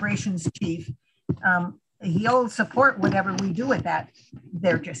the operations chief, he'll support whatever we do with that.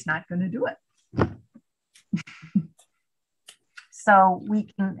 They're just not going to do it. So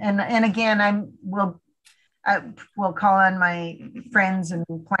we can, and again, we'll call on my friends and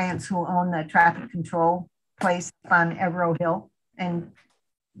clients who own the traffic control place on Evero Hill and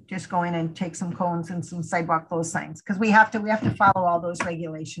just go in and take some cones and some sidewalk closed signs because we have to follow all those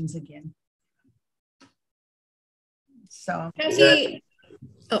regulations again. So Kathy,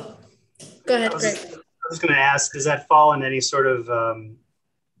 oh, go ahead, Greg. I was going to ask, does that fall in any sort of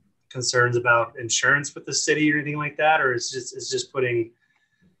concerns about insurance with the city or anything like that, or is just putting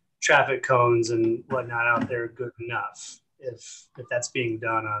traffic cones and whatnot out there good enough if that's being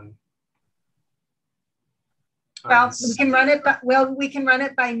done on? Well, we can run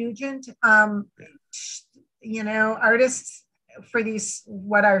it by Nugent. You know, artists for these,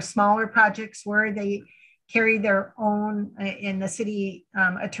 what our smaller projects were, they carry their own, and the city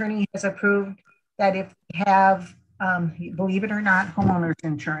attorney has approved that if we have, believe it or not, homeowners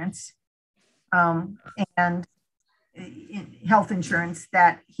insurance and health insurance,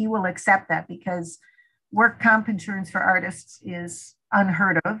 that he will accept that because work comp insurance for artists is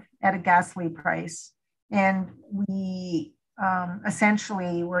unheard of at a ghastly price. And we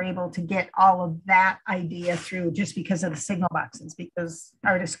essentially were able to get all of that idea through just because of the signal boxes, because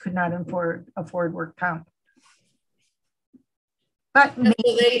artists could not afford work comp. But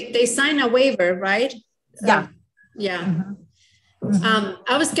they sign a waiver, right? Yeah. Yeah. Mm-hmm.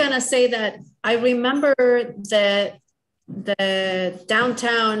 I was gonna say that I remember the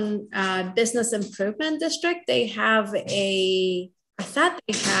downtown business improvement district. They have I thought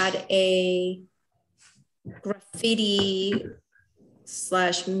they had a graffiti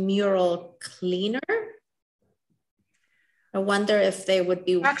 / mural cleaner. I wonder if they would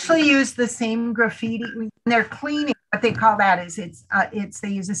be actually use the same graffiti. They're cleaning. What they call that is they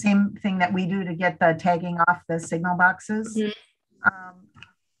use the same thing that we do to get the tagging off the signal boxes.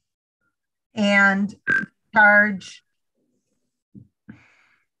 And charge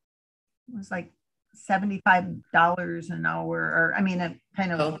was like $75 an hour, or I mean, a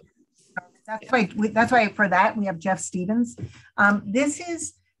kind of. That's why for that we have Jeff Stevens. This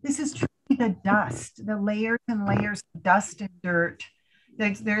is truly the dust, the layers and layers of dust and dirt.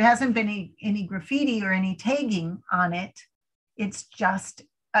 There hasn't been any graffiti or any tagging on it. It's just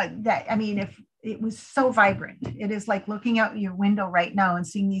that, I mean, if it was so vibrant, it is like looking out your window right now and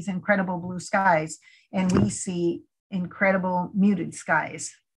seeing these incredible blue skies, and we see incredible muted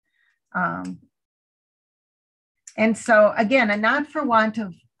skies. And so again, and not for want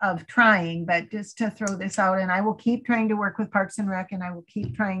of trying, but just to throw this out, and I will keep trying to work with Parks and Rec, and I will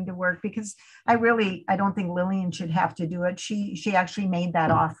keep trying to work, because I don't think Lillian should have to do it. She actually made that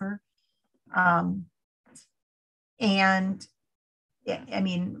offer. And I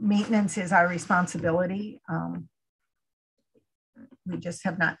mean, maintenance is our responsibility. We just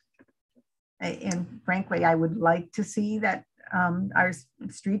have not, and frankly, I would like to see that our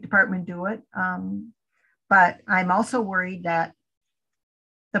street department do it. But I'm also worried that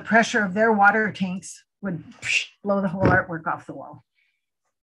the pressure of their water tanks would blow the whole artwork off the wall.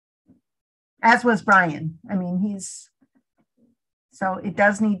 As was Brian. I mean, so it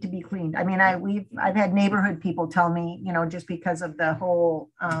does need to be cleaned. I mean, I've had neighborhood people tell me, you know, just because of the whole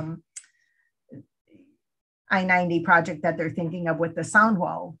I-90 project that they're thinking of with the sound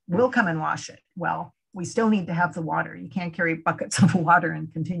wall, we'll come and wash it. Well, we still need to have the water. You can't carry buckets of water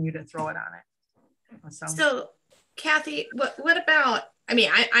and continue to throw it on it. So Kathy, what about, I mean,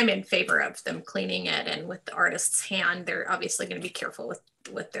 I'm in favor of them cleaning it, and with the artist's hand, they're obviously going to be careful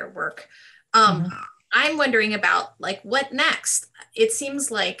with their work. I'm wondering about, like, what next? It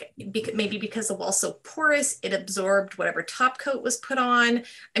seems like maybe because the wall's so porous, it absorbed whatever top coat was put on.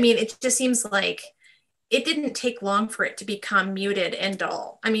 I mean, it just seems like it didn't take long for it to become muted and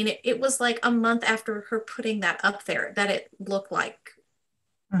dull. I mean, it was like a month after her putting that up there that it looked like,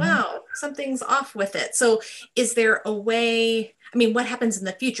 wow, something's off with it. So is there a way, I mean, what happens in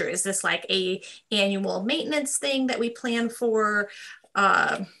the future? Is this like a annual maintenance thing that we plan for?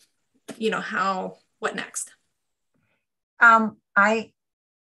 You know, what next? I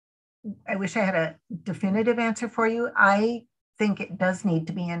wish I had a definitive answer for you. I think it does need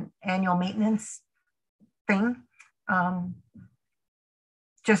to be an annual maintenance thing.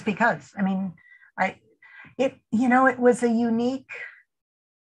 Just because, I mean, it was a unique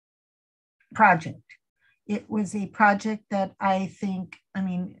project. It was a project that I think, I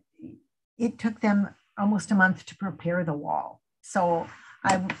mean, it took them almost a month to prepare the wall. So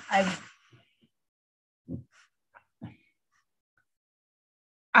I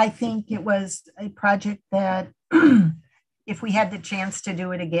think it was a project that if we had the chance to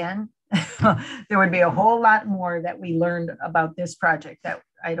do it again, there would be a whole lot more that we learned about this project that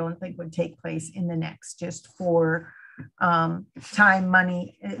I don't think would take place in the next, just for time,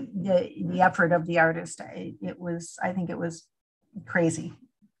 money, the effort of the artist. I think it was crazy.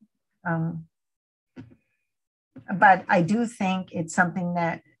 But I do think it's something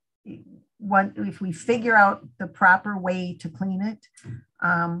that if we figure out the proper way to clean it,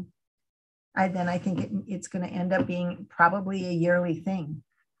 then I think it's going to end up being probably a yearly thing.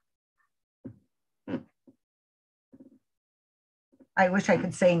 I wish I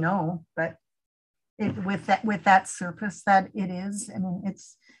could say no, but with that surface that it is, I mean,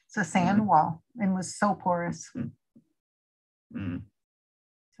 it's a sand wall and was so porous. So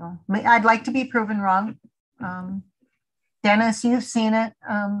I'd like to be proven wrong. Dennis, you've seen it.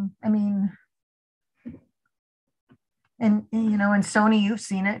 I mean, and Sony, you've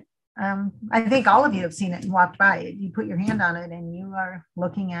seen it. I think all of you have seen it and walked by it. You put your hand on it and you are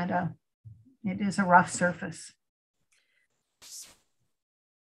looking at it is a rough surface.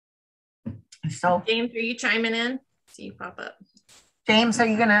 So James, are you chiming in? See you pop up. James, are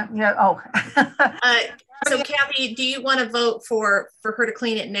you gonna? So Kathy, do you want to vote for her to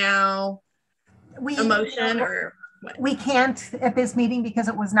clean it now? A motion or what? We can't at this meeting because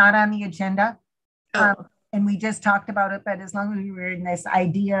it was not on the agenda. And we just talked about it, but as long as we were in this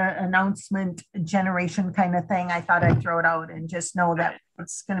idea announcement generation kind of thing, I thought I'd throw it out and just know that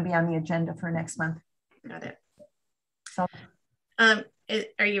it's going to be on the agenda for next month. Got it. So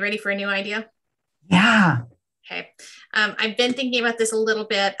Are you ready for a new idea? Yeah. Okay. I've been thinking about this a little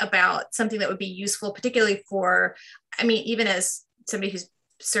bit about something that would be useful, particularly for, I mean, even as somebody who's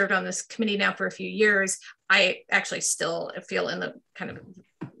served on this committee now for a few years, I actually still feel in the kind of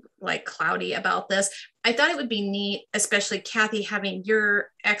like cloudy about this. I thought it would be neat, especially Kathy, having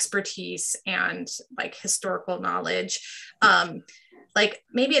your expertise and like historical knowledge, like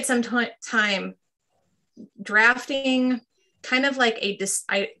maybe at some time drafting kind of like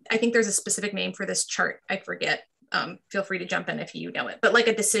I think there's a specific name for this chart. I forget. Feel free to jump in if you know it, but like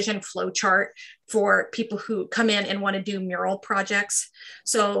a decision flow chart for people who come in and want to do mural projects.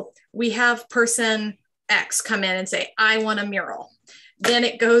 So we have person X come in and say, I want a mural. Then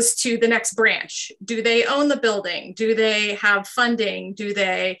it goes to the next branch. Do they own the building? Do they have funding? Do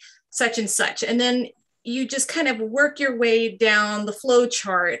they such and such? And then you just kind of work your way down the flow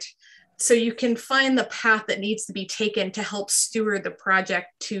chart so you can find the path that needs to be taken to help steward the project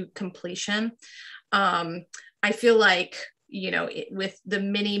to completion. I feel like, you know, with the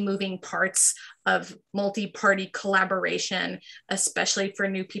many moving parts of multi-party collaboration, especially for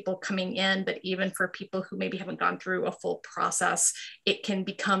new people coming in, but even for people who maybe haven't gone through a full process, it can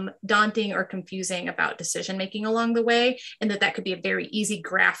become daunting or confusing about decision-making along the way, and that could be a very easy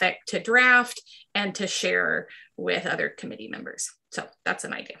graphic to draft and to share with other committee members. So that's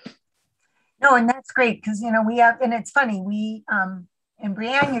an idea. No, and that's great because, you know, we have, and it's funny, we, and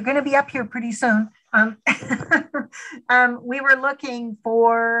Brianne, you're going to be up here pretty soon. We were looking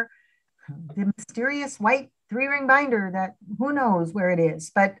for the mysterious white 3-ring binder that who knows where it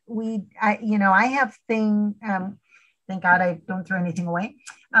is, but I have thank God I don't throw anything away.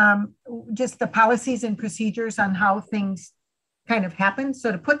 Just the policies and procedures on how things kind of happen.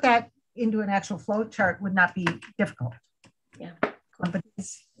 So to put that into an actual flow chart would not be difficult. Yeah. But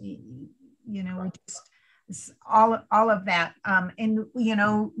you know, just all of that. And, you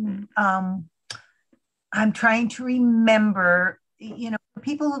know, I'm trying to remember, you know,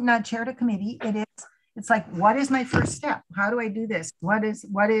 people who've not chaired a committee, it's like, what is my first step? How do I do this? What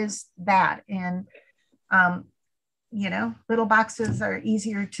is that? And, you know, little boxes are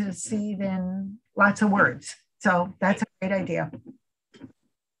easier to see than lots of words. So that's a great idea.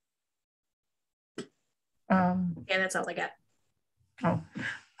 Yeah, that's all I got. Oh.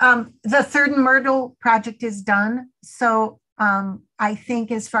 The Third and Myrtle project is done. So I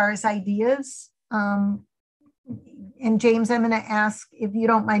think as far as ideas, and James, I'm going to ask if you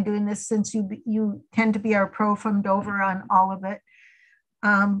don't mind doing this since you tend to be our pro from Dover on all of it.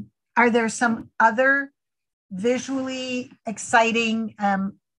 Are there some other visually exciting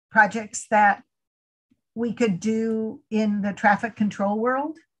projects that we could do in the traffic control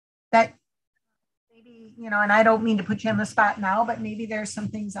world that maybe, you know, and I don't mean to put you on the spot now, but maybe there's some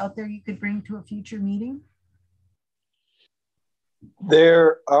things out there you could bring to a future meeting?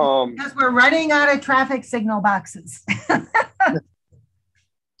 Because we're running out of traffic signal boxes.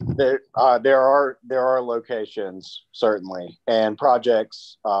 there are locations certainly, and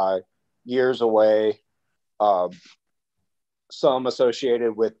projects years away. Some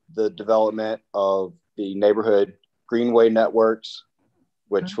associated with the development of the neighborhood greenway networks,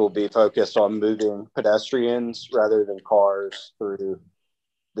 which will be focused on moving pedestrians rather than cars through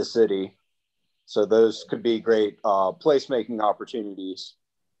the city. So those could be great placemaking opportunities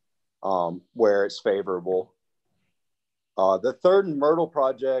where it's favorable. The Third and Myrtle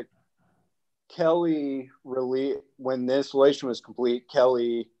project, Kelly when the installation was complete,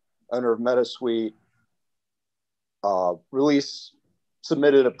 Kelly, owner of MetaSuite,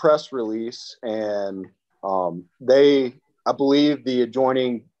 submitted a press release, and I believe the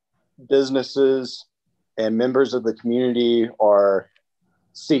adjoining businesses and members of the community are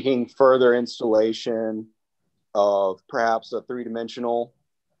seeking further installation of perhaps a 3-dimensional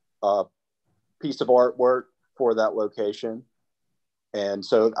piece of artwork for that location. And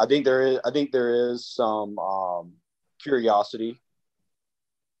so I think there is some curiosity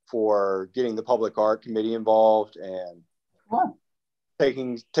for getting the Public Art Committee involved and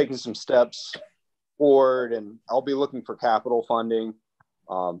taking some steps forward. And I'll be looking for capital funding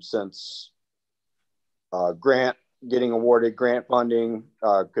since getting awarded grant funding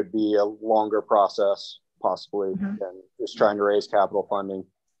could be a longer process possibly than just trying to raise capital funding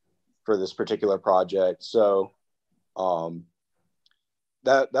for this particular project. So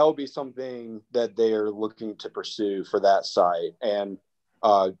that will be something that they are looking to pursue for that site. And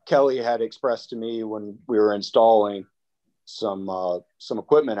Kelly had expressed to me when we were installing some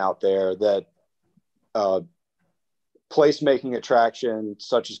equipment out there that placemaking attraction,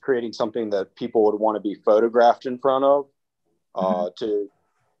 such as creating something that people would want to be photographed in front of,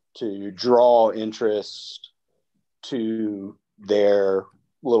 to draw interest to their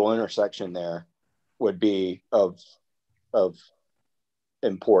little intersection there would be of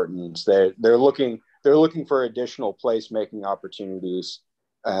importance. They're looking for additional placemaking opportunities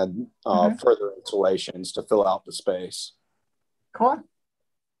and further installations to fill out the space. Cool.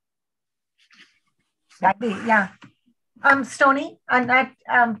 Yeah. Stony, I'm not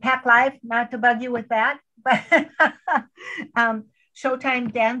Pack Live, not to bug you with that, but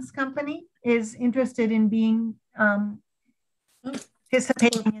Showtime Dance Company is interested in being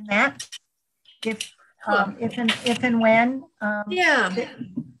participating in that. If and when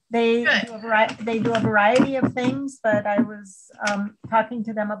they do a variety of things, but I was talking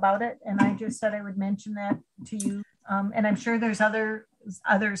to them about it, and I just said I would mention that to you, and I'm sure there's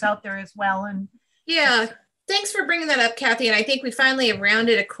others out there as well. And yeah, thanks for bringing that up, Kathy. And I think we finally have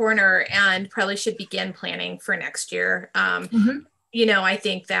rounded a corner and probably should begin planning for next year. You know, I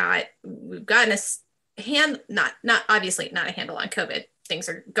think that we've gotten not obviously not a handle on COVID. Things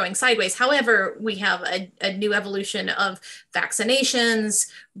are going sideways. However, we have a new evolution of vaccinations,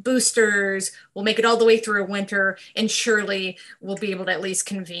 boosters. We'll make it all the way through winter, and surely we'll be able to at least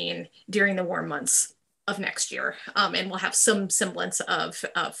convene during the warm months of next year. And we'll have some semblance of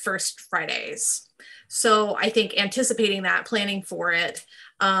First Fridays. So I think anticipating that, planning for it.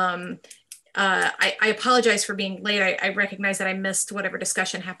 I apologize for being late. I recognize that I missed whatever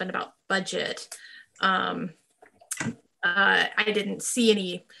discussion happened about budget. I didn't see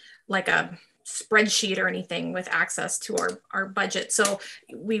any like a spreadsheet or anything with access to our budget. So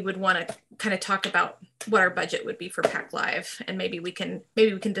we would want to kind of talk about what our budget would be for Pack Live, and maybe we can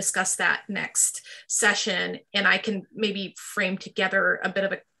discuss that next session, and I can maybe frame together a bit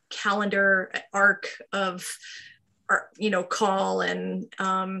of a calendar arc of our, call and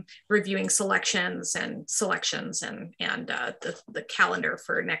reviewing selections and the calendar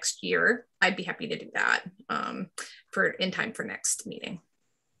for next year. I'd be happy to do that in time for next meeting.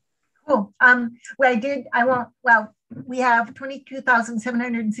 Cool. We have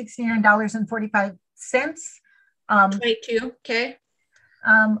 $22,769.45. 22, okay.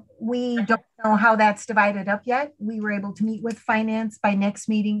 We don't know how that's divided up yet. We were able to meet with finance. By next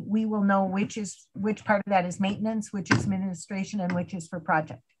meeting, we will know which part of that is maintenance, which is administration, and which is for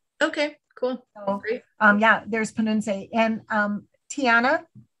project. Okay, cool. So, great. There's Panunse and Tiana.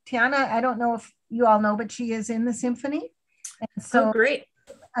 I don't know if you all know, but she is in the symphony. And so great.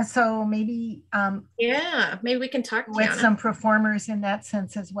 So maybe maybe we can talk with some performers in that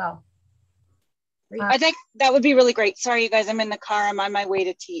sense as well. I think that would be really great. Sorry, you guys, I'm in the car. I'm on my way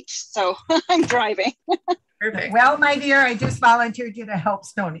to teach, so I'm driving. Perfect. Well, my dear, I just volunteered you to help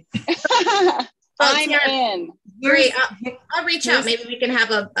Stony. I'm in. Great. I'll reach out. Maybe we can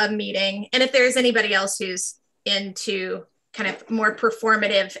have a meeting. And if there's anybody else who's into kind of more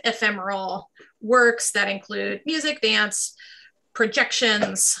performative, ephemeral works that include music, dance,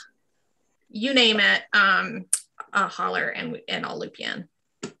 projections, you name it, holler and I'll loop you in.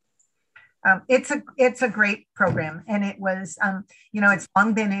 It's a great program, and it was it's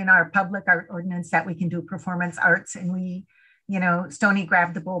long been in our public art ordinance that we can do performance arts, and we Stony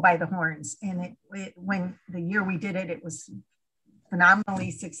grabbed the bull by the horns, and when the year we did it, it was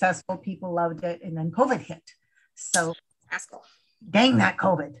phenomenally successful. People loved it, and then COVID hit. So dang that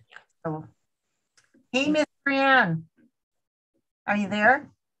COVID. So hey, Miss Brianne, are you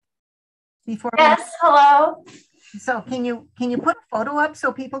there? Yes, hello. So can you put a photo up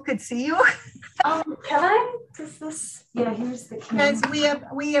so people could see you? Can I? Does this? Yeah, here's the camera. Guys,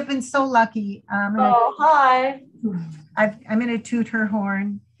 we have been so lucky. Hi. I'm going to toot her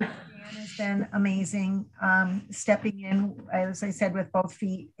horn. Diane has been amazing, stepping in, as I said, with both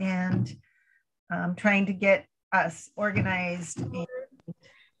feet and trying to get us organized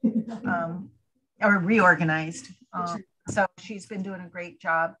or reorganized. So she's been doing a great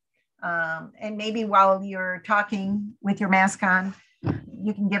job. And maybe while you're talking with your mask on,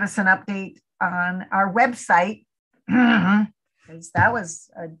 you can give us an update on our website, because that was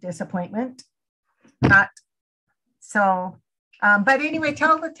a disappointment. But anyway,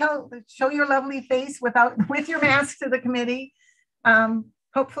 show your lovely face with your mask to the committee.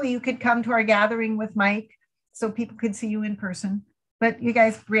 Hopefully you could come to our gathering with Mike so people could see you in person. But you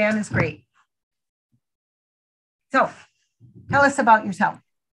guys, Brianne is great. So tell us about yourself.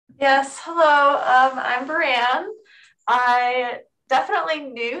 Yes, hello, I'm Brianne. I definitely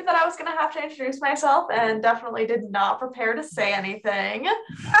knew that I was going to have to introduce myself and definitely did not prepare to say anything.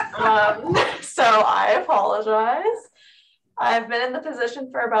 So I apologize. I've been in the position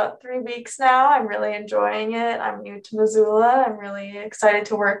for about 3 weeks now. I'm really enjoying it. I'm new to Missoula. I'm really excited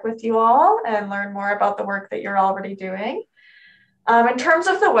to work with you all and learn more about the work that you're already doing. In terms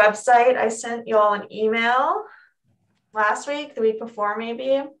of the website, I sent you all an email last week, the week before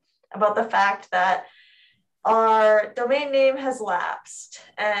maybe, about the fact that our domain name has lapsed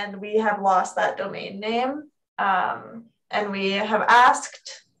and we have lost that domain name. And we have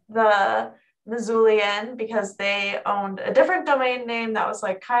asked the Missoulian, because they owned a different domain name that was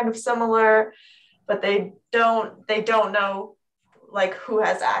like kind of similar, but they don't know like who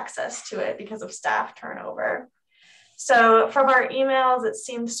has access to it because of staff turnover. So from our emails, it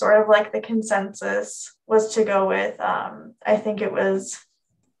seemed sort of like the consensus was to go with, I think it was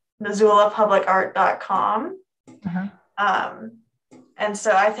MissoulaPublicArt.com. And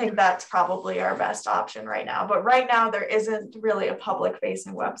so I think that's probably our best option right now. But right now, there isn't really a public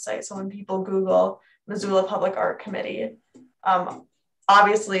facing website. So when people Google Missoula Public Art Committee,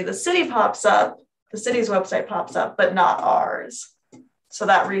 obviously the city pops up, the city's website pops up, but not ours. So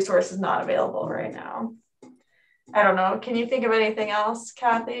that resource is not available right now. I don't know. Can you think of anything else,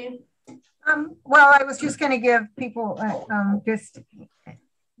 Kathy? Well, I was just going to give people just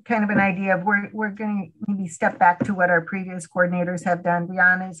kind of an idea of we're going to maybe step back to what our previous coordinators have done.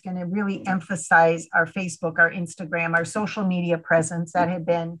 Brianna is going to really emphasize our Facebook, our Instagram, our social media presence that had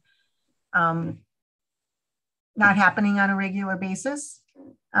been not happening on a regular basis.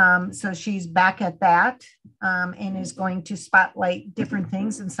 So she's back at that and is going to spotlight different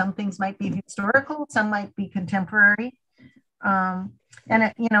things, and some things might be historical, some might be contemporary.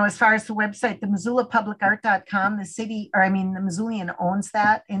 And you know, as far as the website, the MissoulaPublicArt.com, the city, or I mean, the Missoulian owns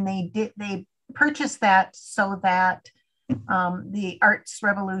that, and they purchased that so that the Arts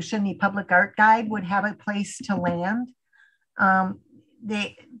Revolution, the Public Art Guide, would have a place to land.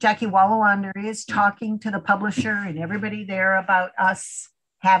 Jackie Wallawander is talking to the publisher and everybody there about us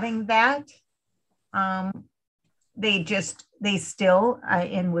having that. They still,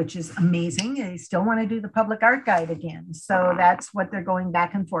 and which is amazing, they still want to do the Public Art Guide again. So that's what they're going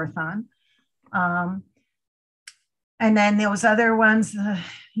back and forth on. And then those other ones,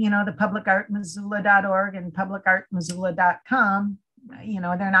 you know, the publicartmissoula.org and publicartmissoula.com, you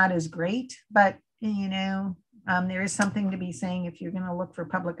know, they're not as great, but, you know, there is something to be saying if you're going to look for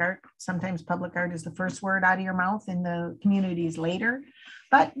public art. Sometimes public art is the first word out of your mouth and the communities later,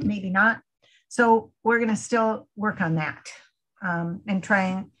 but maybe not. So we're going to still work on that and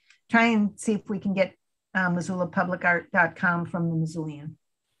try and see if we can get MissoulaPublicArt.com from the Missoulian.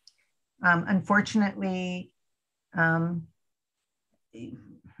 Unfortunately,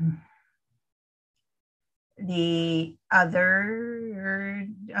 the other,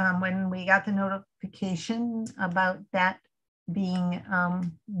 when we got the notification about that being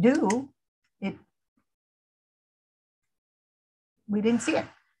due, we didn't see it.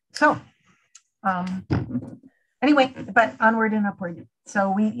 So anyway, but onward and upward.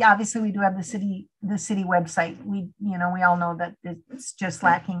 So we do have the city website. We all know that it's just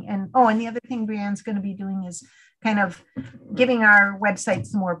lacking. And the other thing Brianne's going to be doing is kind of giving our website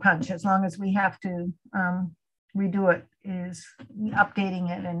some more punch. As long as we have to redo it, is updating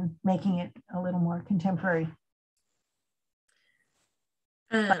it and making it a little more contemporary.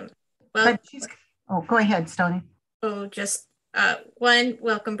 Go ahead, Stony. Welcome,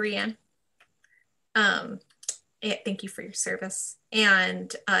 Brianne. Thank you for your service.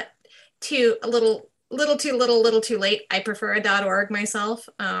 And two, a little too late. I prefer a .org myself,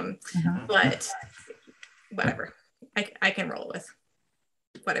 but whatever. I can roll with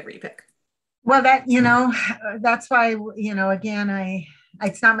whatever you pick. Well, that's why, again,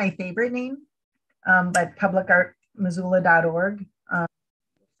 it's not my favorite name, but publicartmissoula.org.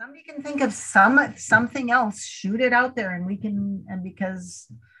 Somebody can think of something else, shoot it out there, and we can, and because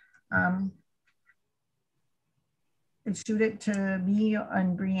shoot it to me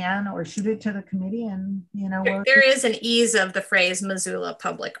and Brianne, or shoot it to the committee, and there is an ease of the phrase Missoula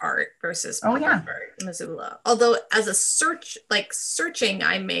Public Art versus Public Art Missoula. Although as a searching,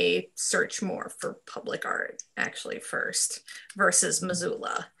 I may search more for public art actually first versus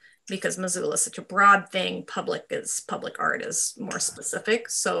Missoula, because Missoula is such a broad thing. Public art is more specific.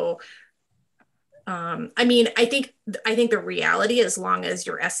 So I think the reality, as long as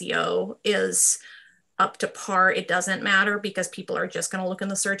your SEO is up to par, it doesn't matter, because people are just going to look in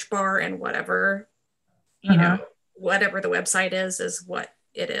the search bar, and whatever whatever the website is what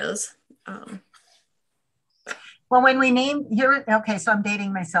it is. Well, when we named here, okay, so I'm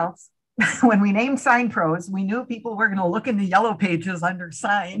dating myself. When we named Sign Pros, we knew people were going to look in the yellow pages under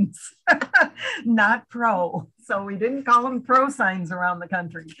signs, not pro. So we didn't call them pro signs around the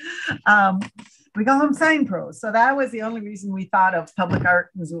country. We call them Sign Pros. So that was the only reason we thought of Public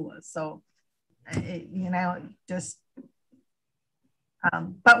Art Missoula. So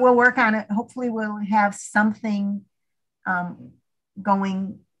but we'll work on it. Hopefully we'll have something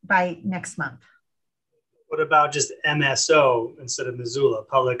going by next month. What about just MSO instead of Missoula,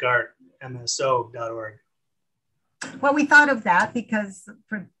 publicartmso.org? Well, we thought of that because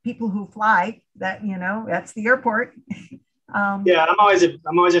for people who fly, that, you know, that's the airport. Yeah, I'm always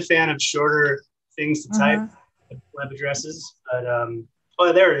a fan of shorter things to type, web addresses. But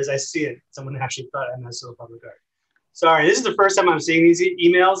oh, there it is. I see it. Someone actually thought MSO Public Art. Sorry, this is the first time I'm seeing these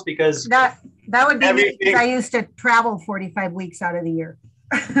emails because that would be me, because I used to travel 45 weeks out of the year.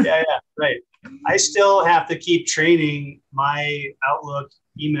 yeah, right. I still have to keep training my Outlook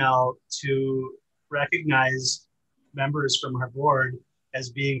email to recognize members from our board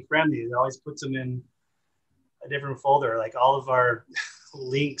as being friendly. It always puts them in a different folder. Like all of our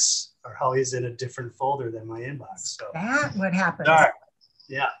links are always in a different folder than my inbox. So that would happen.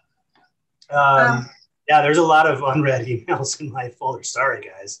 Yeah. Yeah, there's a lot of unread emails in my folder. Sorry,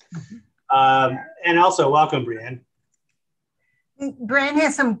 guys. And also, welcome, Brianne. Brianne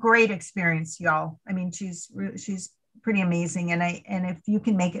has some great experience, y'all. I mean, she's pretty amazing. And if you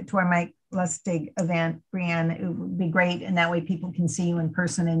can make it to our Mike Lustig event, Brianne, it would be great. And that way people can see you in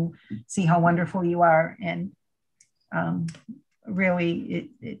person and see how wonderful you are. And really,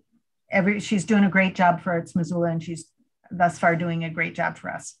 she's doing a great job for Arts Missoula, and she's thus far doing a great job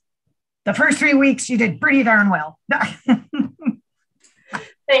for us. The first 3 weeks, you did pretty darn well.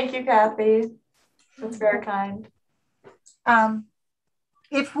 Thank you, Kathy. That's very kind.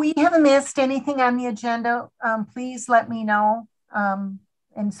 If we have missed anything on the agenda, please let me know.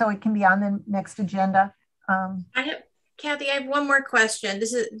 And so it can be on the next agenda. Kathy, I have one more question.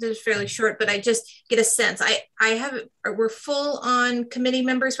 This is fairly short, but I just get a sense. We're full on committee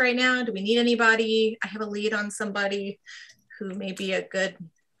members right now. Do we need anybody? I have a lead on somebody who may be a good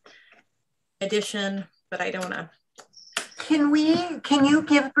addition, but I don't know. Can you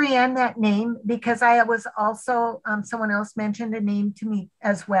give Brianne that name? Because I was also, someone else mentioned a name to me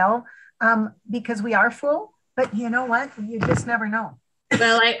as well, because we are full, but you know what? You just never know.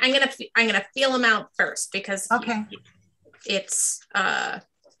 Well, I'm gonna feel him out first because okay. It's I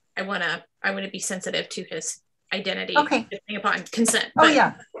wanna be sensitive to his identity. Okay. Upon consent. Oh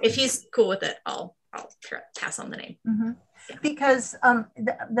yeah. If he's cool with it, I'll pass on the name. Mm-hmm. Yeah. Because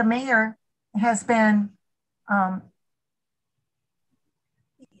the mayor has been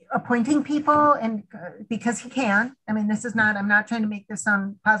appointing people, and because he can. I mean, I'm not trying to make this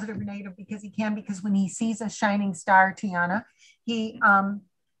sound positive or negative, because he can, because when he sees a shining star, Tiana, he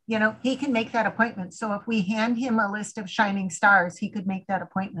he can make that appointment. So if we hand him a list of shining stars, he could make that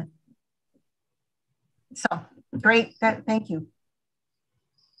appointment. So great. Thank you.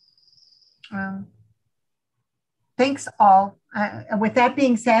 Thanks all. With that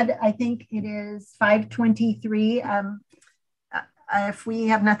being said, I think it is 5:23. If we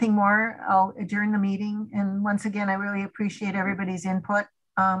have nothing more, I'll adjourn the meeting. And once again, I really appreciate everybody's input.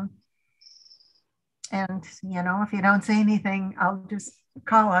 And if you don't say anything, I'll just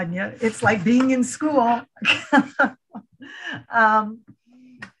call on you. It's like being in school.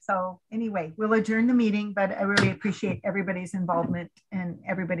 So anyway, we'll adjourn the meeting, but I really appreciate everybody's involvement and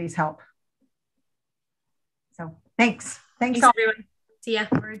everybody's help. So thanks. Thanks all. Everyone. See ya.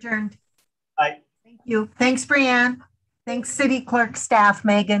 We're adjourned. Bye. Thank you. Thanks, Brianne. Thanks, City Clerk staff,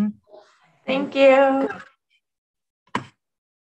 Megan. Thank you.